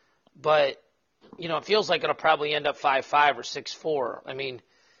 matches, but, it feels like it'll probably end up 5-5 or 6-4. I mean,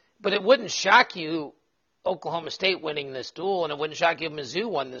 but it wouldn't shock you Oklahoma State winning this duel, and it wouldn't shock you if Mizzou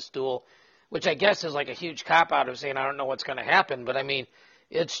won this duel, which I guess is like a huge cop-out of saying I don't know what's going to happen. But, I mean,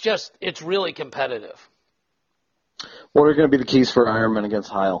 it's really competitive. What are going to be the keys for Ironman against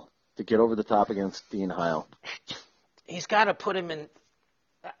Heil to get over the top against Dean Heil? He's got to put him in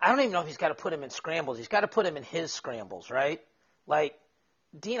 – I don't even know if he's got to put him in scrambles. He's got to put him in his scrambles, right? Like,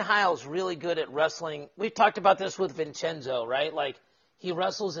 Dean Heil's really good at wrestling. We've talked about this with Vincenzo, right? Like, he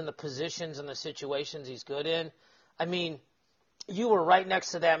wrestles in the positions and the situations he's good in. I mean, you were right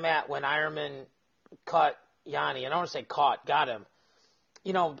next to that mat when Ironman caught Yanni. I don't want to say caught, got him.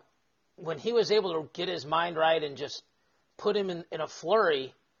 When he was able to get his mind right and just put him in a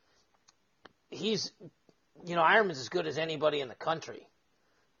flurry, Ironman's as good as anybody in the country.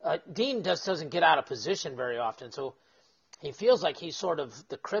 Dean just doesn't get out of position very often, so he feels like he's sort of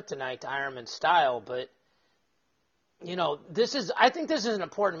the kryptonite to Ironman's style, but I think this is an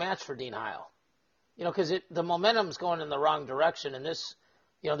important match for Dean Heil. Because the momentum's going in the wrong direction, and this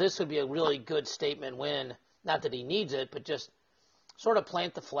would be a really good statement win. Not that he needs it, but just sort of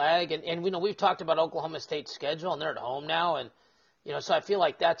plant the flag. And we've talked about Oklahoma State's schedule, and they're at home now, and So I feel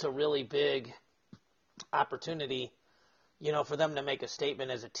like that's a really big opportunity, for them to make a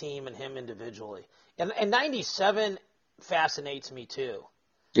statement as a team and him individually. And 97 fascinates me too.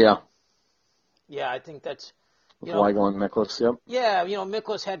 Yeah. Yeah, I think that's, Weigel and Miklas, yep. Yeah,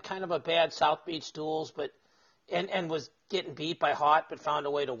 Miklas had kind of a bad South Beach duels, and was getting beat by Haught, but found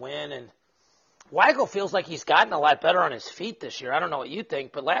a way to win. And Weigel feels like he's gotten a lot better on his feet this year. I don't know what you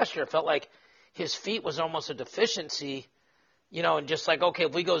think, but last year it felt like his feet was almost a deficiency, and just like, okay,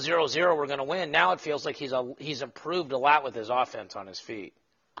 if we go 0-0, we're going to win. Now it feels like he's improved a lot with his offense on his feet.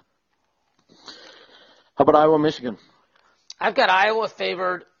 How about Iowa, Michigan? I've got Iowa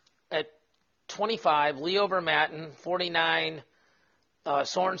favored at 25, Lee over Matten, 49,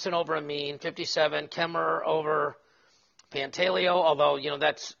 Sorensen over Amin, 57, Kemmerer over Pantaleo, although,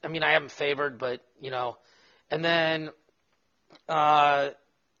 I have him favored, but, and then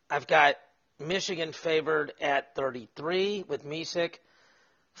I've got Michigan favored at 33 with Misek,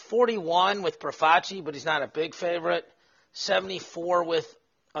 41 with Profaci, but he's not a big favorite, 74 with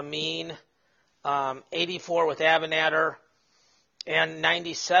Amin, 84 with Abinader, and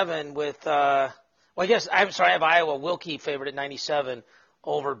 97 with, I have Iowa Wilkie favored at 97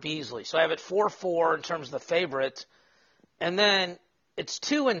 over Beasley. So I have it 4-4 in terms of the favorites. And then it's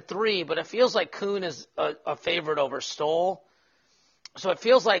 2 and 3, but it feels like Kuhn is a favorite over Stoll. So it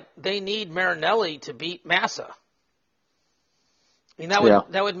feels like they need Marinelli to beat Massa. I mean,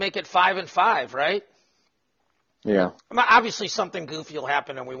 that would make it 5 and 5, right? Yeah. Obviously something goofy will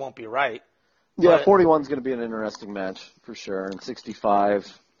happen and we won't be right. Yeah, 41 is going to be an interesting match for sure, and 65,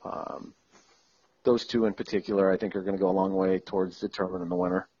 those two in particular, I think are going to go a long way towards determining the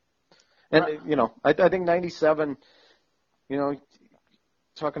winner. And, I think 97,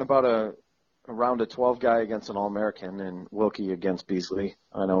 talking about a round of 12 guy against an All-American and Wilkie against Beasley.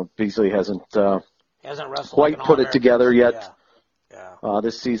 I know Beasley hasn't wrestled quite like put it together yet Yeah.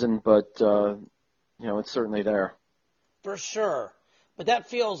 This season, but, it's certainly there. For sure. But that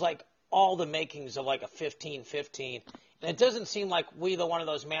feels like all the makings of like a 15-15. And it doesn't seem like either one of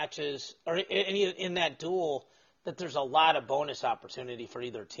those matches, or in that duel, that there's a lot of bonus opportunity for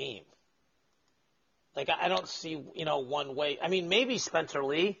either team. Like, I don't see, one way. I mean, maybe Spencer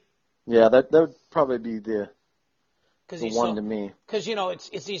Lee. Yeah, that would probably be the one to me. Because,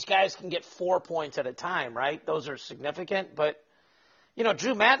 it's these guys can get 4 points at a time, right? Those are significant. But,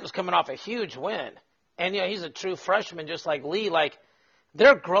 Drew Matten's coming off a huge win. And, he's a true freshman just like Lee. Like,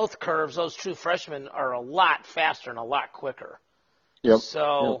 their growth curves, those true freshmen, are a lot faster and a lot quicker. Yep.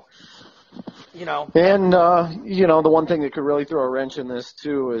 So, And, the one thing that could really throw a wrench in this,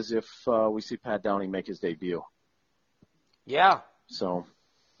 too, is if we see Pat Downing make his debut. Yeah. So,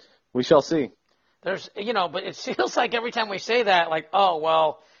 we shall see. But it feels like every time we say that, like, oh,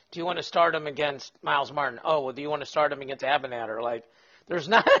 well, do you want to start him against Miles Martin? Oh, well, do you want to start him against Abinader? Like, there's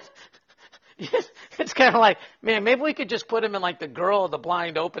not – it's kind of like, man, maybe we could just put him in like the Girl of the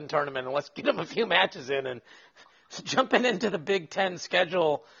Blind Open tournament and let's get him a few matches in, and jumping into the Big Ten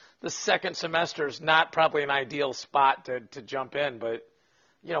schedule the second semester is not probably an ideal spot to jump in. But,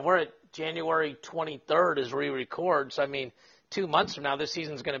 we're at January 23rd as we record. So, 2 months from now, this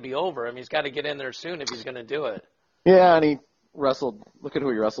season's going to be over. He's got to get in there soon if he's going to do it. Yeah, and he wrestled, look at who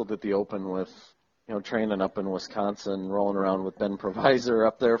he wrestled at the Open with. Training up in Wisconsin, rolling around with Ben Provisor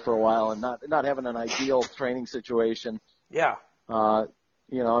up there for a while and not having an ideal training situation. Yeah. I'm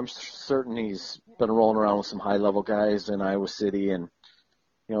certain he's been rolling around with some high-level guys in Iowa City. And,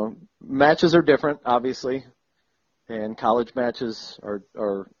 matches are different, obviously. And college matches are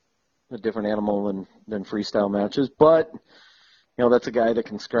a different animal than freestyle matches. But, that's a guy that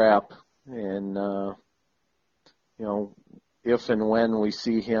can scrap. And, if and when we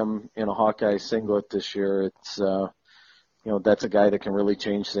see him in a Hawkeye singlet this year, it's, that's a guy that can really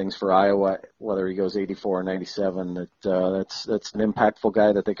change things for Iowa, whether he goes 84 or 97. That's an impactful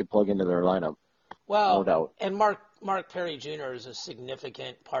guy that they could plug into their lineup. Well, no doubt. And Mark Perry Jr. is a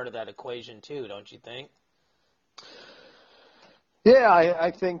significant part of that equation too, don't you think? Yeah,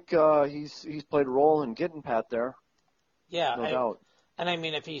 I think he's played a role in getting Pat there. Yeah, no doubt. And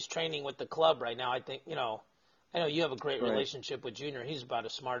if he's training with the club right now, I think I know you have a great relationship with Junior. He's about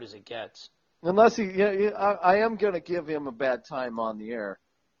as smart as it gets. Unless I am going to give him a bad time on the air.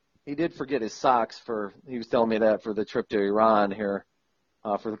 He did forget his socks he was telling me that for the trip to Iran here,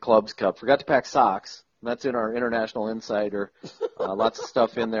 for the Clubs Cup. Forgot to pack socks. And that's in our International Insider. Lots of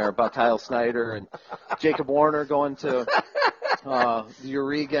stuff in there about Kyle Snyder and Jacob Warner going to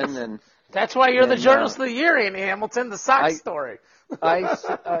Uregan. And that's why you're the Journalist of the Year, Andy Hamilton, the sock story. I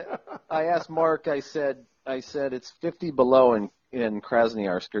asked Mark, I said it's 50 below in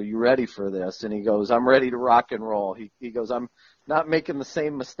Krasnoyarsk. Are you ready for this? And he goes, I'm ready to rock and roll. He goes, I'm not making the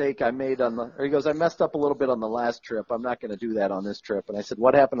same mistake I made he goes, I messed up a little bit on the last trip. I'm not going to do that on this trip. And I said,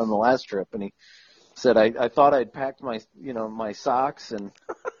 what happened on the last trip? And he said, I thought I'd packed my socks and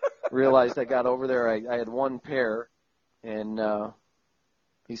realized I got over there. I had one pair, and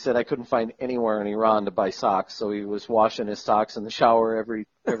he said I couldn't find anywhere in Iran to buy socks, so he was washing his socks in the shower every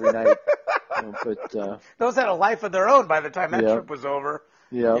night. Those had a life of their own by the time that trip was over.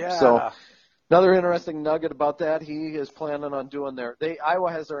 Yeah. So another interesting nugget about that, he is planning on doing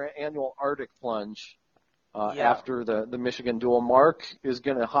Iowa has their annual Arctic plunge after the Michigan duel. Mark is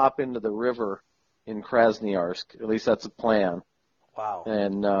going to hop into the river in Krasnoyarsk. At least that's the plan. Wow.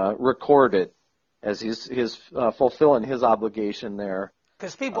 And record it as he's fulfilling his obligation there.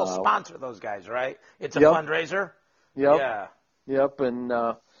 Because people sponsor those guys, right? It's a fundraiser? Yep. Yeah. Yep,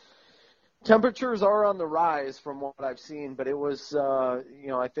 and temperatures are on the rise from what I've seen, but it was,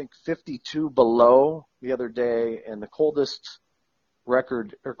 I think 52 below the other day, and the coldest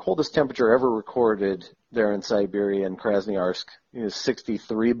temperature ever recorded there in Siberia in Krasnoyarsk is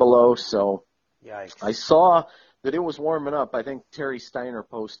 63 below, so yikes. I saw that it was warming up. I think Terry Steiner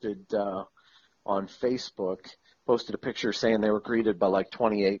posted on Facebook, posted a picture saying they were greeted by like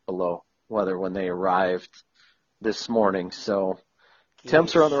 28 below weather when they arrived this morning. So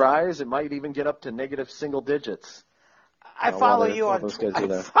temps are on the rise. It might even get up to negative single digits. I follow you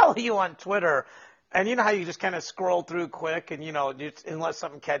on Twitter, and you know how you just kind of scroll through quick, and unless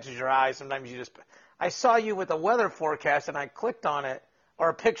something catches your eye, sometimes you just. I saw you with a weather forecast, and I clicked on it, or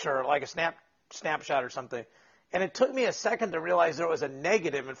a picture, like a snapshot or something, and it took me a second to realize there was a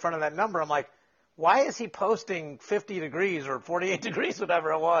negative in front of that number. I'm like, why is he posting 50 degrees or 48 degrees,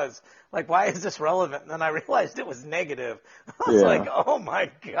 whatever it was? Like, why is this relevant? And then I realized it was negative. I was like, oh,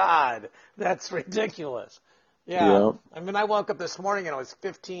 my God, that's ridiculous. Yeah. I mean, I woke up this morning and it was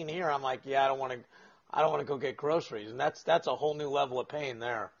 15 here. I'm like, I don't want to go get groceries. And that's a whole new level of pain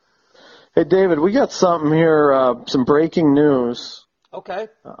there. Hey, David, we got something here, some breaking news. Okay.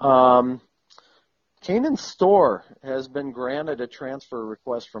 Canaan Storr has been granted a transfer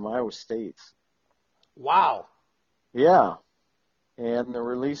request from Iowa State. Wow. Yeah. And the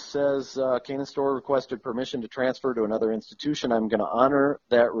release says, Canaan Storr requested permission to transfer to another institution. I'm going to honor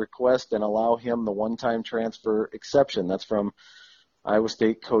that request and allow him the one-time transfer exception. That's from Iowa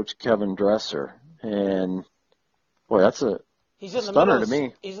State coach Kevin Dresser. And, boy, that's a stunner to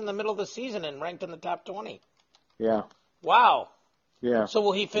me. He's in the middle of the season and ranked in the top 20. Yeah. Wow. Yeah. So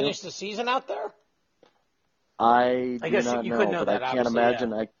will he finish the season out there? I guess not you know, couldn't know but that, I can't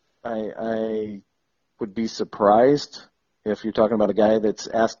imagine. I would be surprised if you're talking about a guy that's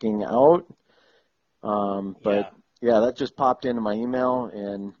asking out. But that just popped into my email,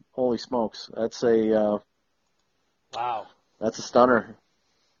 and holy smokes, that's a wow. That's a stunner.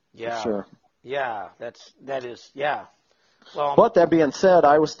 Yeah. For sure. Yeah, that is. Well, but that being said,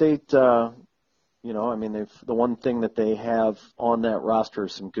 Iowa State, the one thing that they have on that roster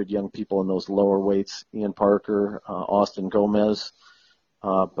is some good young people in those lower weights. Ian Parker, Austin Gomez.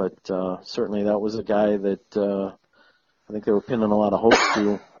 But certainly that was a guy that I think they were pinning a lot of hopes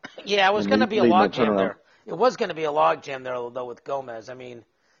to. Yeah, it was going to be a logjam there. It was going to be a logjam there, though, with Gomez. I mean,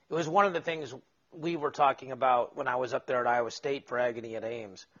 it was one of the things we were talking about when I was up there at Iowa State for Agony at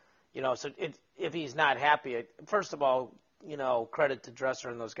Ames. So if he's not happy, first of all, credit to Dresser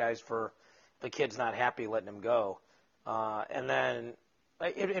and those guys for the kid's not happy letting him go. And then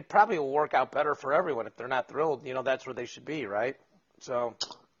it probably will work out better for everyone. If they're not thrilled, that's where they should be, right? So.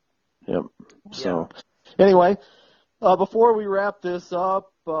 Yep. So, anyway, before we wrap this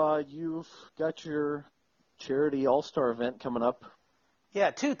up, you've got your charity all-star event coming up. Yeah,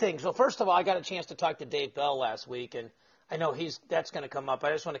 two things. Well, first of all, I got a chance to talk to Dave Bell last week, and I know that's going to come up.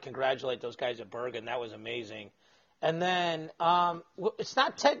 I just want to congratulate those guys at Bergen. That was amazing. And then it's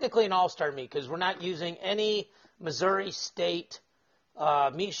not technically an all-star meet because we're not using any Missouri State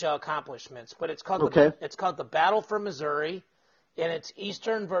MISHA accomplishments, but it's called the Battle for Missouri. And it's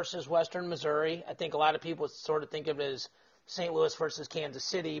Eastern versus Western Missouri. I think a lot of people sort of think of it as St. Louis versus Kansas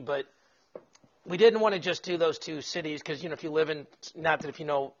City, but we didn't want to just do those two cities because, if you live in, not that if you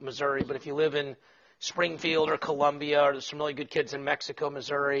know Missouri, but if you live in Springfield or Columbia, or there's some really good kids in Mexico,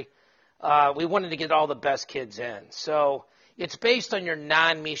 Missouri, we wanted to get all the best kids in. So it's based on your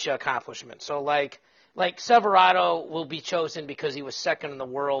non-MISHA accomplishments. So like Severato will be chosen because he was second in the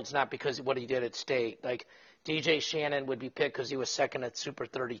Worlds, not because of what he did at state. Like DJ Shannon would be picked because he was second at Super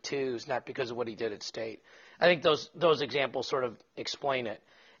 32s, not because of what he did at state. I think those examples sort of explain it.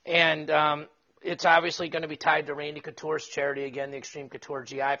 And it's obviously going to be tied to Randy Couture's charity, again, the Extreme Couture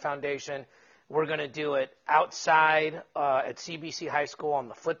GI Foundation. We're going to do it outside at CBC High School on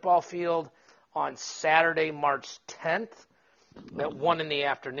the football field on Saturday, March 10th at 1 in the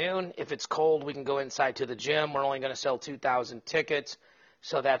afternoon. If it's cold, we can go inside to the gym. We're only going to sell 2,000 tickets,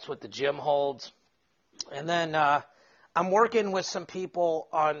 so that's what the gym holds. And then I'm working with some people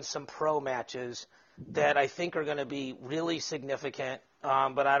on some pro matches that I think are going to be really significant,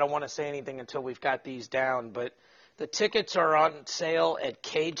 but I don't want to say anything until we've got these down. But the tickets are on sale at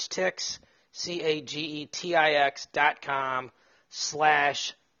CageTix,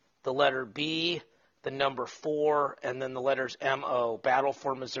 CageTix.com/the letter B, the number 4, and then the letters MO, Battle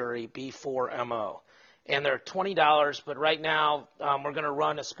for Missouri, B4MO. And they're $20, but right now we're going to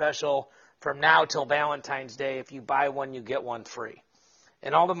run a special from now till Valentine's Day. If you buy one, you get one free.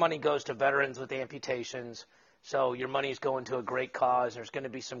 And all the money goes to veterans with amputations, so your money's going to a great cause. There's going to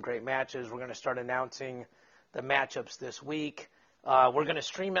be some great matches. We're going to start announcing the matchups this week. We're going to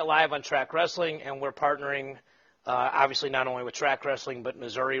stream it live on Track Wrestling, and we're partnering obviously not only with Track Wrestling, but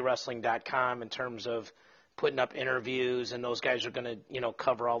MissouriWrestling.com in terms of putting up interviews, and those guys are going to,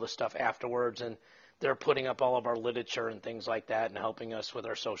 cover all the stuff afterwards, and they're putting up all of our literature and things like that and helping us with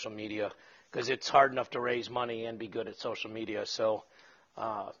our social media because it's hard enough to raise money and be good at social media. So,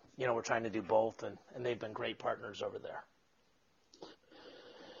 we're trying to do both, and they've been great partners over there.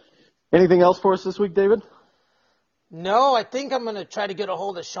 Anything else for us this week, David? No, I think I'm going to try to get a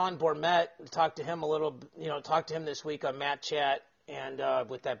hold of Sean Bourmet and talk to him talk to him this week on Matt Chat, and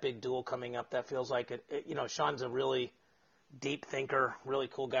with that big duel coming up, that feels like it. Sean's a really deep thinker, really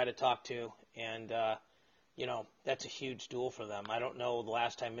cool guy to talk to, and that's a huge duel for them. I don't know the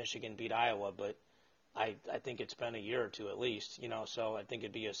last time Michigan beat Iowa, but I think it's been a year or two at least, so I think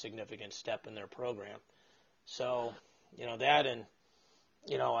it'd be a significant step in their program. So, that, and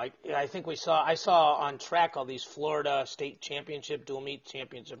I think I saw on Track all these Florida State Championship, dual meet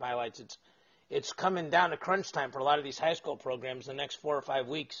championship highlights. It's coming down to crunch time for a lot of these high school programs the next 4 or 5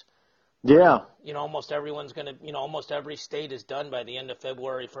 weeks. Yeah. Almost everyone's going to, almost every state is done by the end of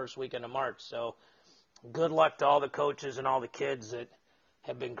February, first weekend of March. So good luck to all the coaches and all the kids that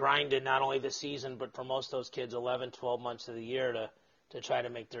have been grinding not only this season, but for most of those kids 11, 12 months of the year to try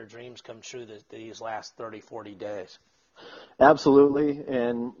to make their dreams come true these last 30, 40 days. Absolutely,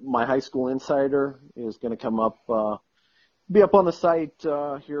 and my high school insider is going to come up, be up on the site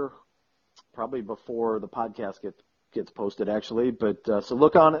here probably before the podcast gets posted, actually. But so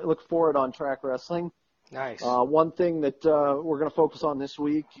look for it on Track Wrestling. Nice. One thing that we're going to focus on this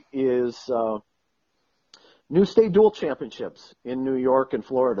week is new state dual championships in New York and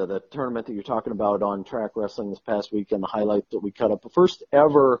Florida. The tournament that you're talking about on Track Wrestling this past weekend, the highlight that we cut up, the first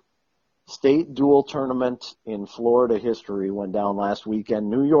ever state dual tournament in Florida history went down last weekend.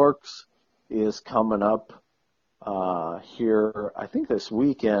 New York's is coming up here, I think, this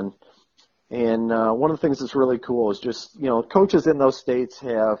weekend. And one of the things that's really cool is just, coaches in those states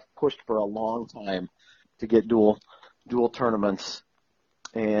have pushed for a long time to get dual tournaments.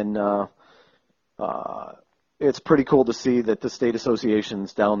 And it's pretty cool to see that the state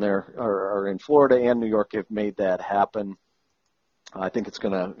associations down there are in Florida and New York have made that happen. I think it's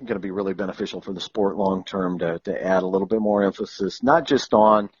going to be really beneficial for the sport long term to add a little bit more emphasis, not just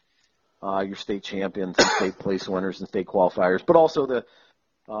on your state champions and state place winners and state qualifiers, but also the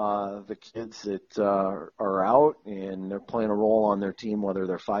kids that are out and they're playing a role on their team, whether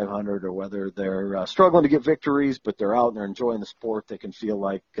they're 500 or whether they're struggling to get victories, but they're out and they're enjoying the sport. They can feel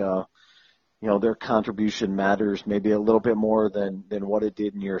like their contribution matters maybe a little bit more than what it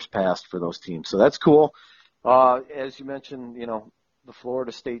did in years past for those teams. So that's cool. As you mentioned, the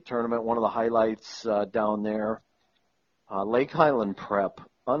Florida State Tournament, one of the highlights down there, Lake Highland Prep.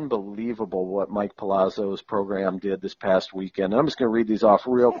 Unbelievable what Mike Palazzo's program did this past weekend. I'm just going to read these off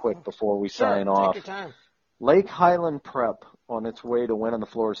real quick before we sign off. Take your time. Lake Highland Prep on its way to winning the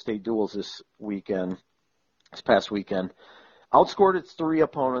Florida State duels this past weekend. Outscored its 3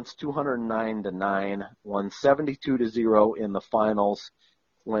 opponents 209-9, won 72-0 in the finals.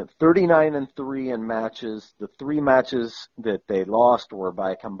 Went 39-3 in matches. The 3 matches that they lost were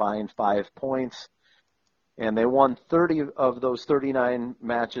by a combined 5 points, and they won 30 of those 39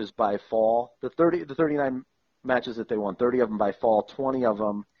 matches by fall. The 39 matches that they won, 30 of them by fall, 20 of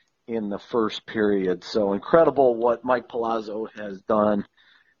them in the first period. So incredible what Mike Palazzo has done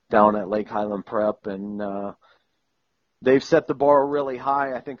down at Lake Highland Prep, and they've set the bar really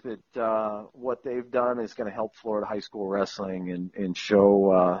high. I think that what they've done is going to help Florida high school wrestling and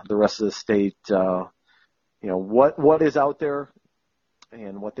show the rest of the state, what is out there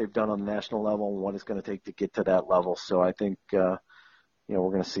and what they've done on the national level and what it's going to take to get to that level. So I think, we're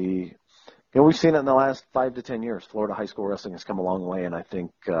going to see we've seen it in the last 5 to 10 years. Florida high school wrestling has come a long way, and I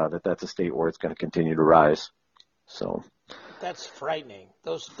think that's a state where it's going to continue to rise. So that's frightening.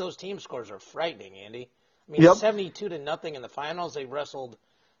 Those team scores are frightening, Andy. I mean, Yep. 72-0 in the finals. They wrestled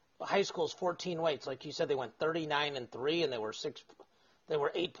high school's 14 weights. Like you said, they went 39-3, and they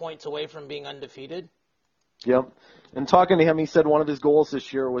were 8 points away from being undefeated. Yep. And talking to him, he said one of his goals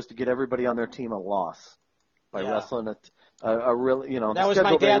this year was to get everybody on their team a loss by wrestling a really,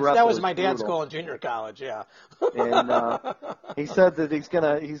 That was my dad's goal in junior college. Yeah. And he said that he's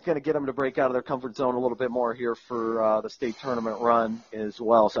gonna get them to break out of their comfort zone a little bit more here for the state tournament run as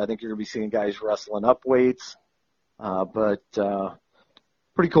well. So I think you're gonna be seeing guys wrestling up weights, but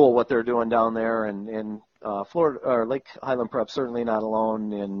pretty cool what they're doing down there. And Florida or Lake Highland Prep certainly not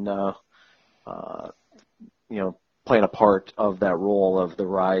alone in playing a part of that role of the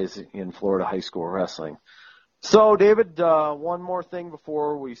rise in Florida high school wrestling. So, David, one more thing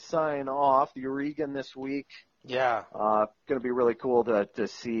before we sign off. The Oregon this week. Yeah. Going to be really cool to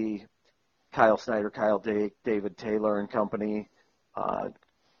see Kyle Snyder, Kyle Dake, David Taylor and company,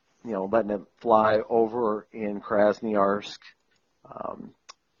 letting it fly over in Krasnoyarsk.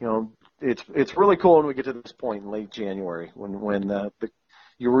 It's really cool when we get to this point in late January when the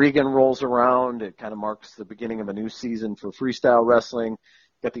Oregon rolls around. It kind of marks the beginning of a new season for freestyle wrestling.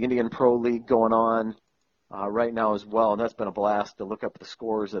 Got the Indian Pro League going on right now as well, and that's been a blast to look up the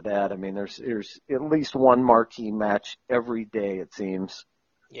scores of that. I mean, there's at least one marquee match every day, it seems.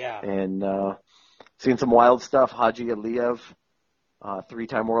 Yeah. And seeing some wild stuff. Haji Aliyev,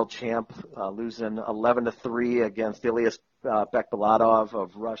 three-time world champ, losing 11-3 against Ilyas Bekbaladov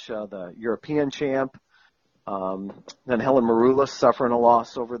of Russia, the European champ. Then Helen Maroulis suffering a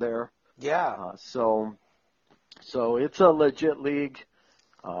loss over there. Yeah. So it's a legit league.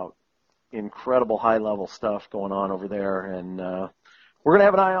 Incredible high-level stuff going on over there, and we're going to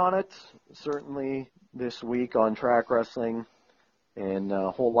have an eye on it certainly this week on track wrestling, and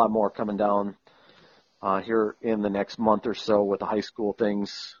a whole lot more coming down here in the next month or so with the high school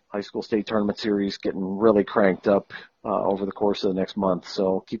things, high school state tournament series getting really cranked up over the course of the next month.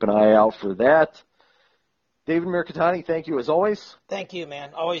 So keep an eye out for that. David Mirkatani, thank you as always. Thank you, man.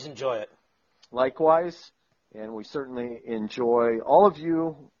 Always enjoy it. Likewise, and we certainly enjoy all of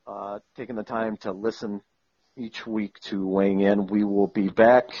you taking the time to listen each week to Weighing In. We will be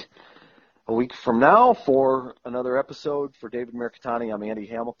back a week from now for another episode. For David Mirkatani, I'm Andy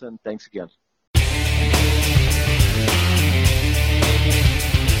Hamilton. Thanks again.